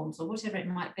opt-in forms, or whatever it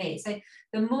might be? So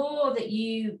the more that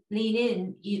you lean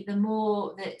in, the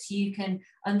more that you can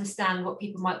understand what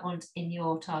people might want in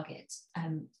your target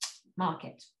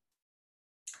market.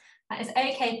 That is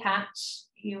okay, Patch.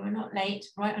 You were not late,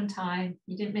 right on time.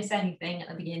 You didn't miss anything at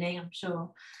the beginning, I'm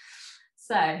sure.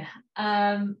 So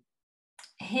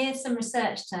here's some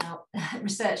research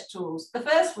tools. The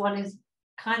first one is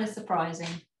kind of surprising,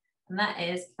 and that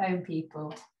is phone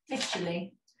people.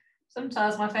 Literally,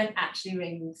 sometimes my phone actually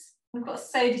rings. I've got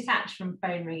so detached from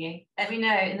phone ringing. Let me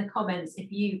know in the comments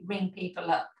if you ring people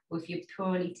up or if you're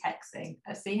purely texting.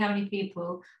 Let's see how many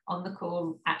people on the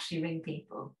call actually ring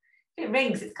people. If it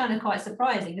rings, it's kind of quite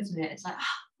surprising, isn't it? It's like,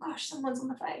 oh gosh, someone's on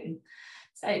the phone.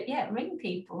 So yeah, ring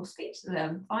people, speak to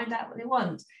them, find out what they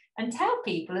want, and tell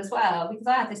people as well, because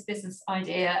I had this business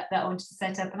idea that I wanted to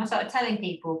set up, and I started telling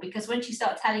people, because once you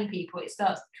start telling people, it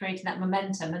starts creating that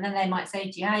momentum, and then they might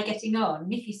say to you, how are you getting on?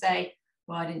 And if you say,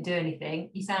 well, I didn't do anything,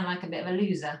 you sound like a bit of a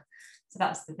loser. So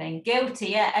that's the thing. Guilty,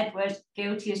 yeah, Edward,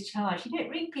 guilty as charged. You don't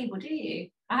ring people, do you?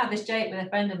 I have this joke with a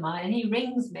friend of mine, and he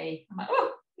rings me. I'm like,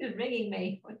 oh, you're ringing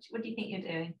me. What do you think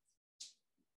you're doing?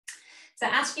 So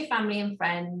ask your family and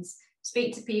friends,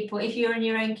 speak to people. If you're in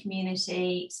your own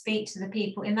community, speak to the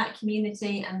people in that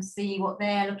community and see what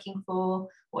they're looking for,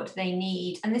 what do they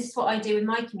need. And this is what I do in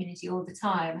my community all the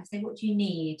time. I say, what do you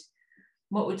need?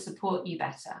 What would support you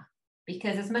better?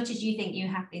 Because as much as you think you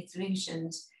have these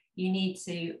solutions, you need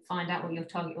to find out what your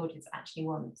target audience actually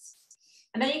wants.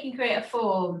 And then you can create a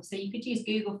form. So you could use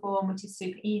Google form, which is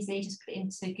super easy. Just put it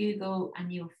into Google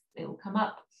and it will come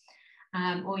up.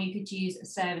 Or you could use a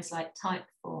service like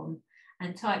Typeform.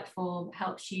 And Typeform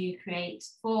helps you create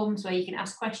forms where you can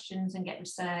ask questions and get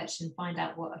research and find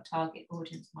out what a target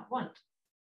audience might want.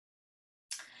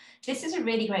 This is a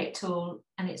really great tool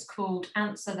and it's called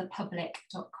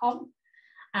answerthepublic.com.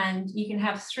 And you can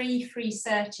have 3 free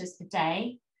searches a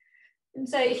day. And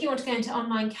so if you want to go into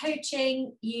online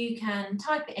coaching, you can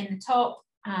type it in the top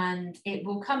and it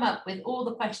will come up with all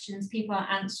the questions people are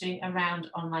answering around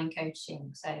online coaching.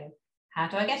 So how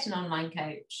do I get an online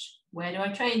coach? Where do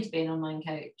I train to be an online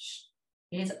coach?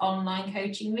 Is online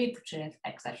coaching lucrative,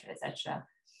 etc., etc.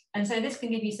 And so this can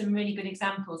give you some really good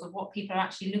examples of what people are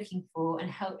actually looking for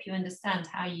and help you understand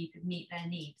how you could meet their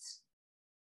needs.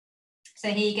 So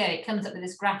here you go, it comes up with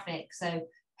this graphic. So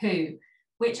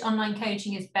which online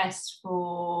coaching is best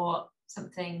for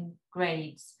something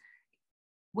grades?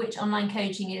 Which online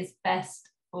coaching is best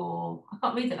for, I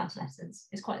can't read the last letters,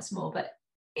 it's quite small, but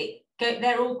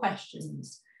they're all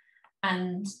questions.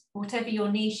 And whatever your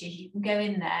niche is, you can go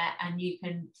in there and you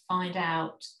can find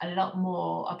out a lot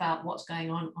more about what's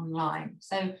going on online.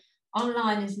 So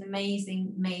online is an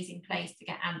amazing, amazing place to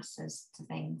get answers to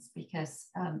things because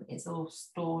it's all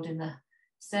stored in the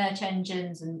search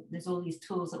engines and there's all these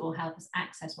tools that will help us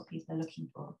access what people are looking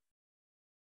for.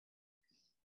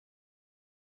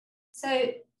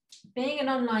 So being an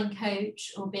online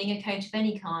coach or being a coach of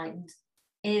any kind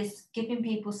is giving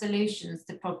people solutions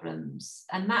to problems,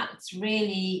 and that's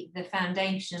really the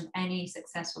foundation of any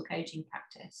successful coaching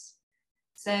practice.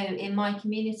 So in my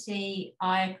community,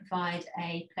 I provide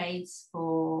a place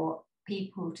for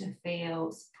people to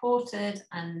feel supported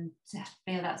and to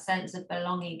feel that sense of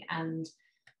belonging and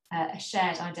a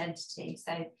shared identity.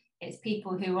 So it's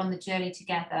people who are on the journey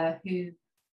together, who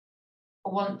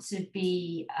want to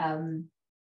be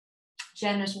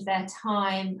generous with their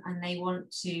time and they want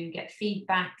to get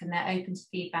feedback and they're open to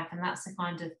feedback, and that's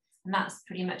that's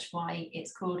pretty much why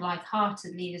it's called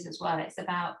Like-Hearted Leaders as well. It's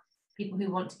about people who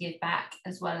want to give back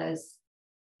as well as,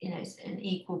 you know, an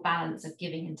equal balance of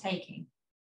giving and taking.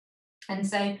 And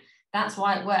so that's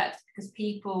why it works, because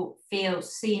people feel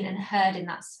seen and heard in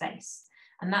that space.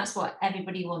 And that's what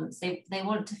everybody wants. They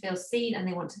want to feel seen and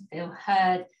they want to feel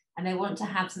heard, and they want to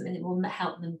have something that will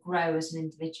help them grow as an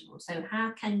individual. So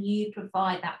how can you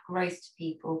provide that growth to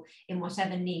people in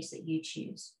whatever niche that you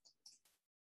choose?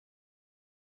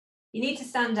 You need to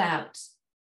stand out,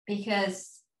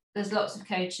 because there's lots of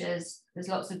coaches, there's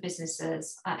lots of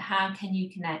businesses. How can you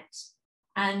connect?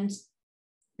 And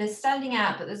there's standing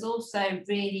out, but there's also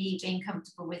really being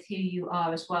comfortable with who you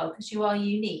are as well, because you are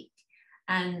unique.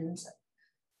 And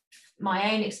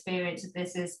my own experience of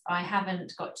this is I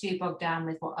haven't got too bogged down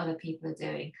with what other people are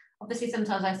doing. Obviously,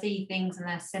 sometimes I see things and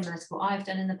they're similar to what I've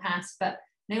done in the past, but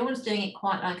no one's doing it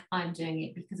quite like I'm doing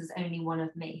it, because there's only one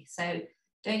of me. So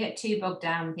don't get too bogged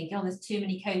down and think, oh, there's too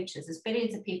many coaches. There's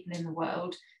billions of people in the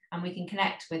world and we can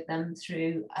connect with them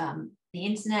through the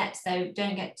internet. So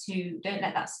don't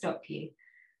let that stop you.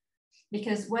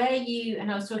 Because where you,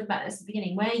 and I was talking about this at the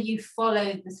beginning, where you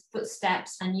follow the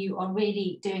footsteps and you are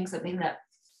really doing something that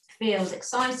feels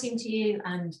exciting to you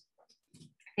and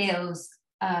feels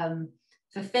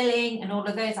fulfilling and all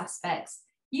of those aspects,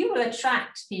 you will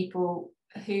attract people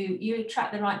you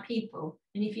attract the right people.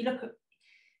 And if you look at,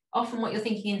 often what you're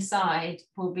thinking inside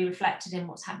will be reflected in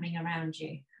what's happening around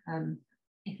you.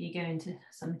 If you go into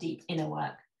some deep inner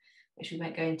work, which we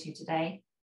won't go into today.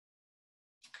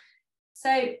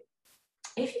 So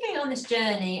if you're going on this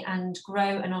journey and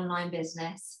grow an online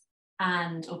business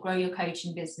or grow your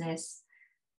coaching business,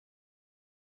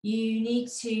 you need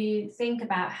to think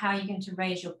about how you're going to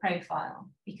raise your profile,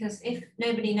 because if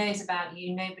nobody knows about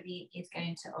you, nobody is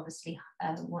going to obviously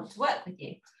want to work with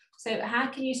you. So how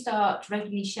can you start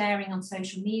regularly sharing on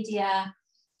social media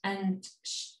and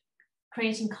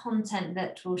creating content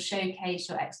that will showcase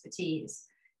your expertise?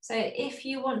 So if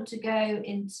you want to go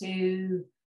into,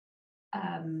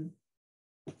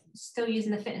 still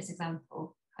using the fitness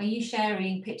example, are you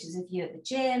sharing pictures of you at the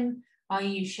gym? Are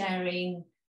you sharing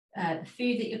the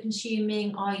food that you're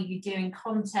consuming? Are you doing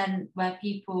content where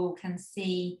people can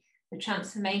see the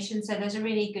transformation? So there's a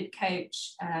really good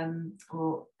coach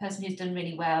or person who's done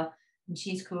really well, and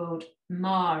she's called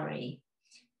Mari.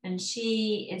 And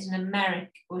she is an American,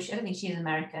 well, I don't think she is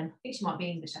American. I think she might be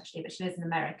English actually, but she lives in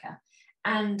America.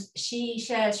 And she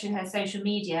shares through her social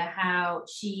media how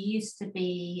she used to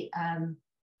be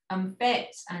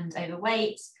unfit and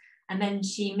overweight. And then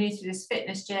she moved through this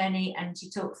fitness journey, and she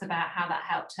talks about how that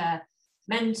helped her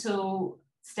mental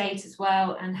state as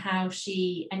well, and how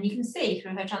she, and you can see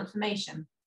through her transformation.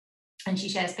 And she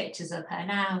shares pictures of her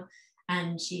now,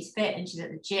 and she's fit and she's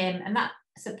at the gym, and that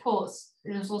supports,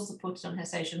 it was all supported on her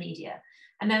social media.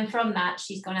 And then from that,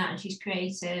 she's gone out and she's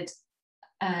created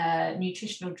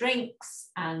nutritional drinks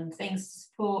and things to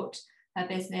support her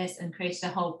business, and created a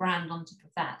whole brand on top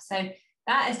of that. So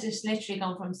that has just literally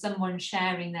gone from someone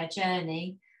sharing their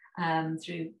journey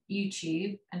through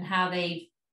YouTube, and how they've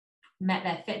met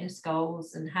their fitness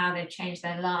goals and how they've changed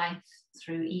their life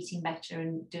through eating better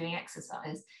and doing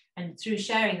exercise. And through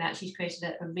sharing that, she's created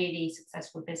a really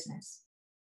successful business.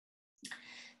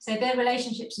 So build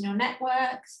relationships in your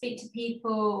network, speak to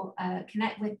people,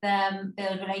 connect with them,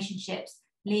 build relationships,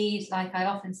 lead, like I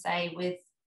often say, with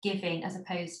giving as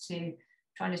opposed to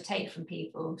trying to take from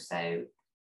people. So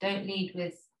don't lead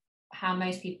with how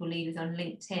most people lead is on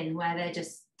LinkedIn, where they're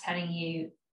just telling you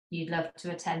you'd love to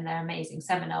attend their amazing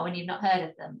seminar when you've not heard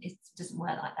of them. It doesn't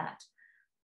work like that.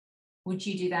 Would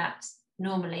you do that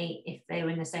normally if they were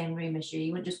in the same room as you?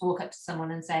 You wouldn't just walk up to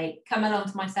someone and say, come along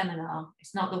to my seminar.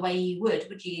 It's not the way you would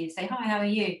you? You'd say, hi, how are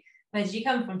you? Where did you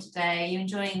come from today? Are you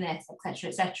enjoying this, etc.,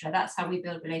 etc.? That's how we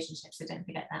build relationships, so don't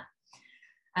forget that.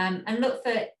 And look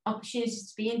for opportunities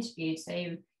to be interviewed.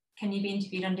 So can you be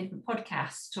interviewed on different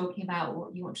podcasts, talking about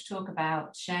what you want to talk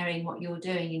about, sharing what you're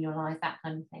doing in your life, that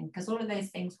kind of thing? Because all of those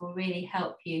things will really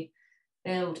help you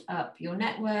build up your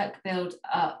network, build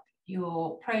up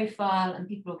your profile, and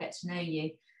people will get to know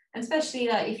you. And especially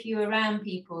like if you're around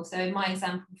people. So in my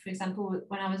example, for example,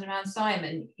 when I was around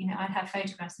Simon, you know, I'd have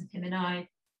photographs of him and I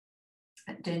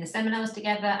doing the seminars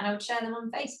together, and I would share them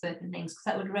on Facebook and things, because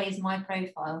that would raise my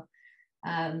profile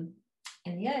in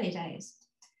the early days.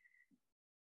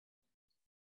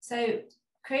 So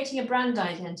creating a brand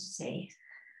identity.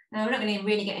 Now, we're not going to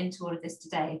really get into all of this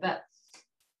today, but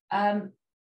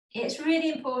it's really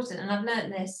important, and I've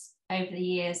learned this over the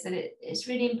years, that it's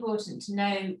really important to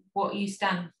know what you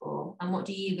stand for and what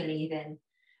do you believe in,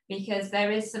 because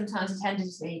there is sometimes a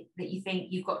tendency that you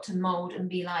think you've got to mold and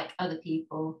be like other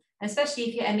people, especially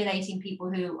if you're emulating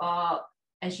people who are,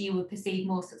 as you would perceive,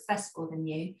 more successful than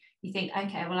you. You think,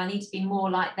 okay, well, I need to be more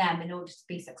like them in order to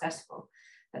be successful.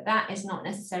 But that is not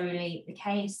necessarily the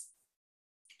case.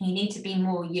 You need to be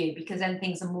more you, because then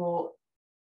things are more,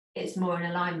 it's more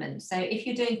in alignment. So if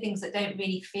you're doing things that don't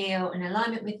really feel in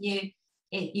alignment with you,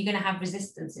 you're going to have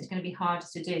resistance. It's going to be harder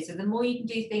to do. So the more you can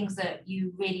do things that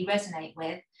you really resonate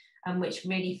with and which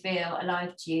really feel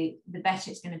alive to you, the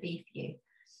better it's going to be for you.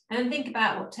 And then think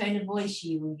about what tone of voice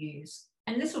you will use.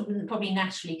 And this will probably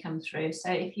naturally come through.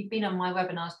 So if you've been on my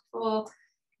webinars before,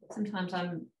 sometimes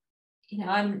I'm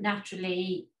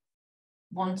naturally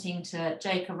wanting to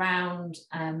joke around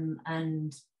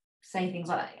and say things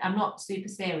like, I'm not super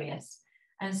serious.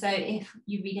 And so if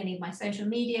you read any of my social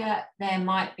media, there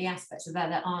might be aspects of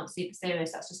that aren't super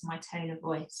serious. That's just my tone of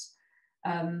voice.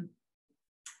 And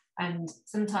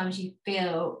sometimes you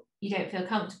don't feel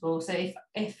comfortable. So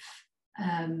if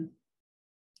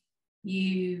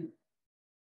you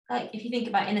think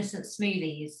about innocent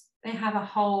smoothies, they have a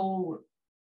whole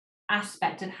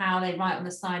aspect of how they write on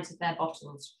the sides of their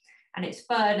bottles, and it's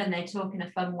fun and they talk in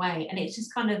a fun way, and it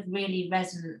just kind of really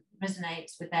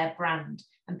resonates with their brand,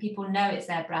 and people know it's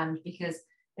their brand because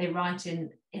they write in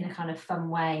a kind of fun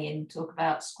way and talk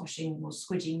about squashing or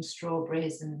squidging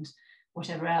strawberries and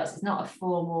whatever else. It's not a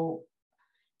formal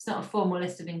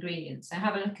list of ingredients. So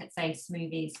have a look at, say,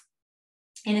 smoothies,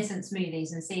 innocent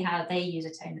smoothies, and see how they use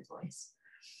a tone of voice.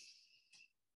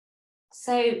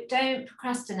 So don't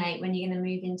procrastinate when you're going to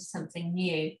move into something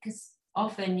new, because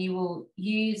often you will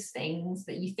use things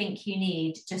that you think you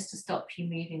need just to stop you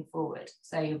moving forward.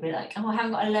 So you'll be like, oh, I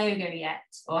haven't got a logo yet,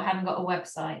 or I haven't got a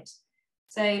website.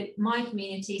 So my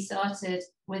community started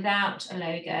without a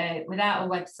logo, without a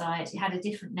website. It had a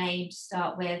different name to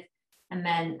start with. And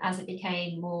then as it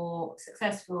became more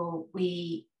successful,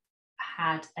 we've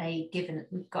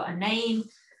got a name,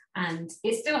 and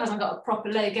it still hasn't got a proper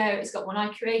logo. It's got one I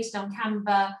created on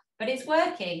Canva, but it's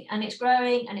working and it's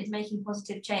growing and it's making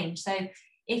positive change. So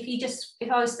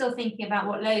if I was still thinking about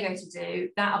what logo to do,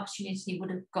 that opportunity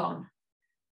would have gone.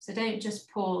 So don't just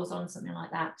pause on something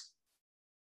like that.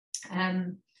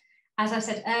 As I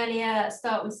said earlier,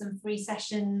 start with some free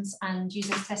sessions and use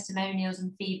those testimonials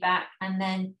and feedback, and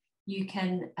then you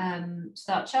can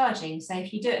start charging. So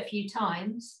if you do it a few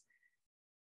times,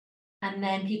 and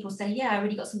then people say, yeah, I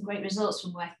really got some great results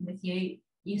from working with you.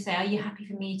 You say, are you happy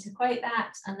for me to quote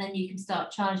that? And then you can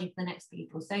start charging for the next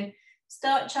people. So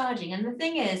start charging. And the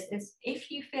thing is if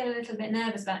you feel a little bit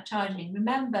nervous about charging,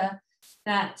 remember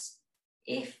that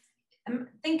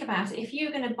think about it, if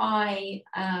you're going to buy,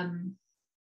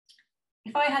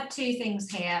 if I had two things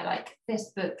here, like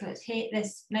this booklet here,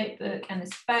 this notebook and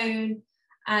this phone,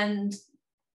 and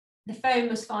the phone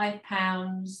was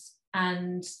 £5,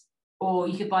 or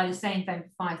you could buy the same phone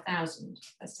for 5,000,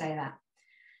 let's say that.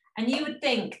 And you would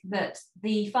think that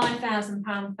the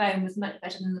 £5,000 phone was much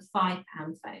better than the £5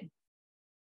 phone.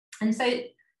 And so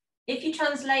if you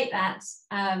translate that,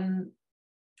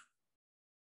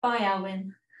 bye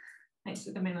Alwyn, thanks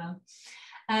for coming on.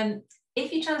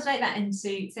 If you translate that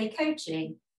into, say,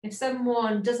 coaching, if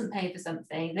someone doesn't pay for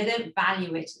something, they don't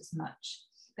value it as much.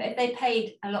 But if they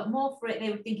paid a lot more for it, they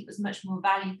would think it was much more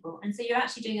valuable. And so you're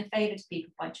actually doing a favour to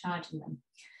people by charging them.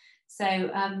 So,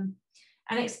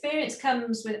 and experience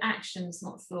comes with actions,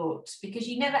 not thought, because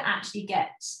you never actually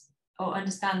get or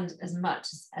understand as much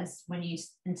as when you,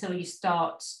 until you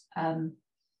start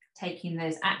taking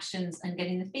those actions and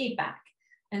getting the feedback.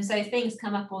 And so things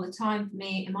come up all the time for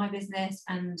me in my business,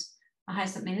 and I had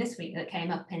something this week that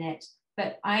came up in it,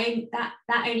 but that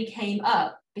only came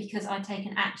up because I'd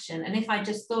taken action. And if I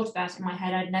just thought about it in my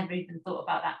head, I'd never even thought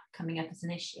about that coming up as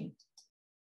an issue.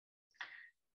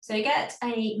 So get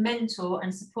a mentor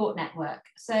and support network.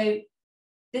 So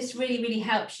this really, really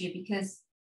helps you, because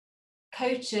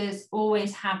coaches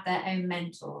always have their own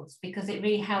mentors, because it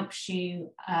really helps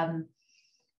you,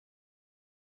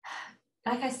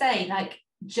 like I say, like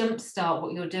jumpstart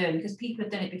what you're doing, because people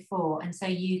have done it before, and so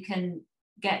you can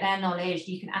get their knowledge,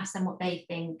 you can ask them what they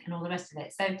think and all the rest of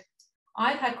it. So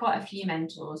I've had quite a few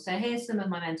mentors. So here's some of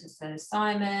my mentors. So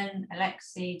Simon,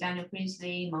 Alexi, Daniel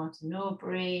Priestley, Martin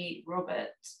Norbury, Robert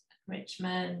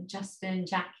Richmond, Justin,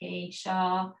 Jackie,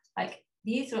 Shah, like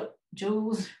these are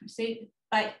Jules,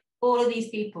 like all of these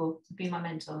people have been my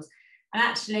mentors. And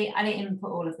actually I didn't even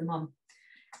put all of them on,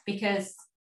 because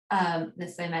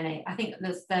there's so many. I think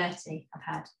there's 30 I've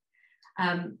had,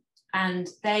 and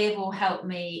they have all helped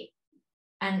me.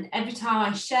 And every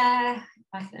time I share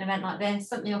like an event like this,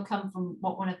 something will come from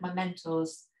what one of my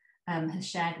mentors has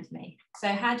shared with me. So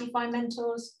how do you find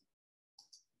mentors?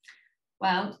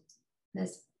 Well,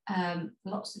 there's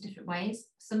lots of different ways.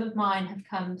 Some of mine have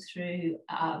come through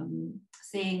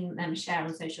seeing them share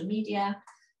on social media.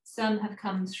 Some have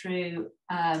come through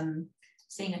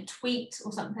seeing a tweet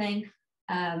or something,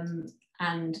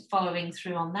 and following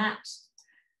through on that.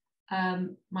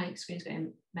 My screen's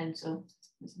going mental.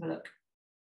 Let's have a look.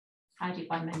 How do you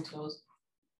find mentors?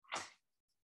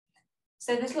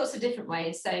 So there's lots of different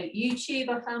ways. So YouTube,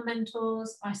 I found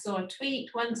mentors. I saw a tweet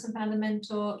once and found a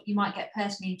mentor. You might get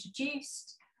personally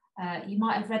introduced. You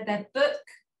might have read their book,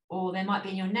 or they might be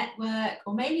in your network,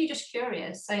 or maybe you're just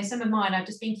curious. So some of mine, I've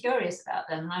just been curious about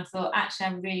them, and I've thought, actually,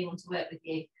 I really want to work with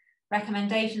you.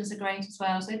 Recommendations are great as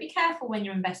well. So be careful when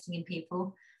you're investing in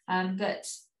people. But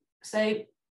so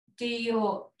do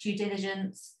your due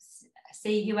diligence,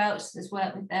 see who else has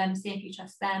worked with them, see if you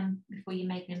trust them before you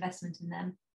make an investment in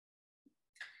them.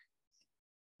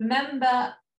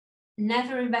 Remember,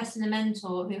 never invest in a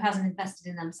mentor who hasn't invested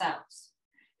in themselves.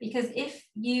 Because if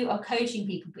you are coaching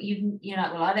people, but you're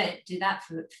like, well, I don't do that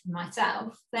for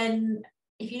myself, then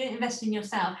if you don't invest in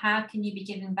yourself, how can you be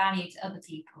giving value to other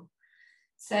people?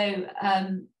 So,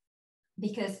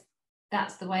 because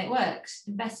that's the way it works.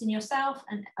 Invest in yourself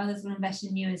and others will invest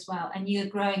in you as well. And you're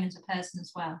growing as a person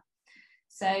as well.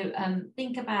 So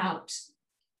think about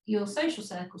your social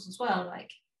circles as well.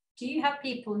 Like, do you have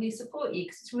people who support you?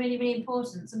 Because it's really, really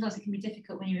important. Sometimes it can be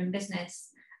difficult when you're in business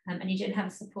and you don't have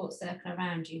a support circle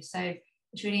around you. So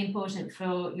it's really important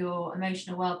for your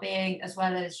emotional well-being as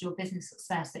well as your business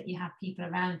success that you have people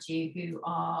around you who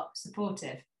are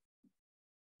supportive.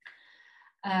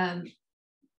 Yeah,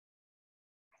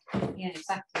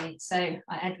 exactly. So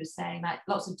like Ed was saying, like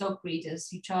lots of dog breeders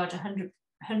who charge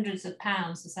hundreds of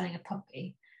pounds for selling a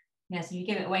puppy. Yeah, so you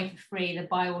give it away for free, the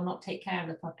buyer will not take care of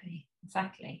the puppy.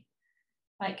 Exactly.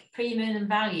 Like premium and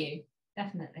value,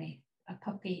 definitely. A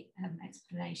puppy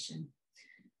explanation.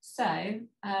 So,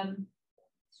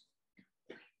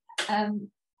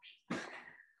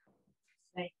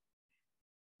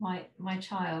 my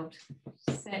child,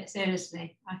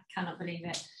 seriously, I cannot believe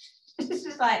it. It's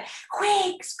just like,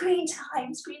 quick, screen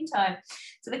time, screen time.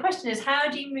 So the question is, how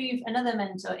do you move another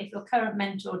mentor if your current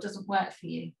mentor doesn't work for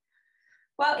you?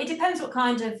 Well, it depends what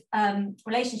kind of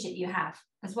relationship you have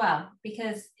as well.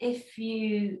 Because if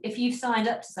you've signed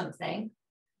up to something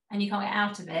and you can't get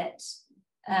out of it,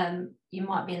 you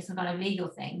might be in some kind of legal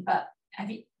thing. But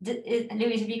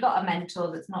Louise, have you got a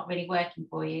mentor that's not really working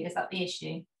for you? Is that the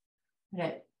issue? I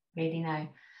don't really know.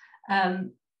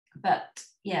 But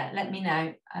yeah, let me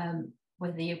know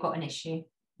whether you've got an issue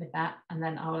with that, and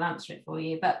then I will answer it for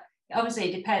you. But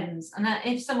obviously it depends. And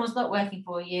if someone's not working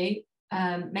for you,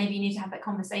 maybe you need to have that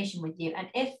conversation with you. And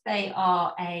if they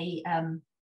are a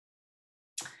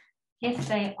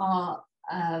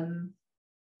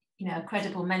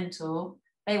credible mentor,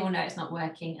 they will know it's not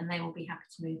working and they will be happy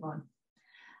to move on.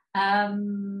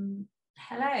 Hello,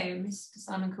 Mr.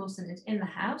 Simon Coulson is in the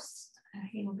house.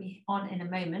 He will be on in a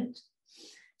moment.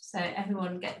 So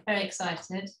everyone get very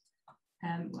excited.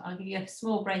 I'll give you a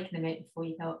small break in a minute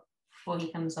before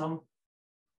he comes on.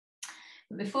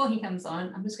 But before he comes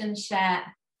on, I'm just going to share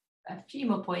a few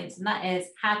more points, and that is,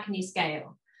 how can you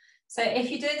scale? So if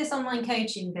you're doing this online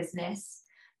coaching business,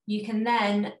 you can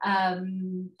then,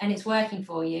 and it's working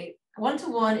for you,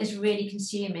 one-to-one is really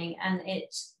consuming, and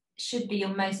it should be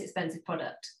your most expensive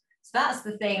product. So that's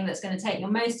the thing that's going to take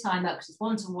your most time up, because it's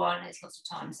one-to-one, it's lots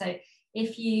of time. So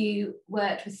if you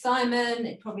worked with Simon,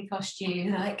 it probably cost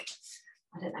you like,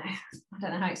 I don't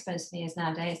know how expensive he is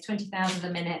nowadays, 20,000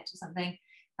 a minute or something.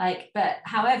 But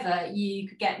however, you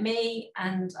could get me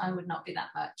and I would not be that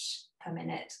much per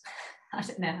minute. I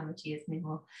don't know how much he is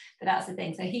anymore, but that's the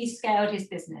thing. So he's scaled his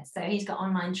business. So he's got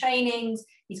online trainings,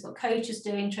 he's got coaches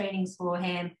doing trainings for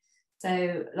him.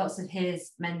 So lots of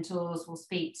his mentors will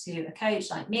speak to a coach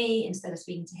like me instead of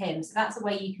speaking to him. So that's a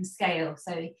way you can scale.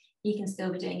 So he can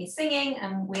still be doing his singing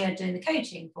and we're doing the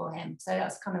coaching for him. So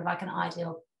that's kind of like an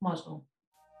ideal model.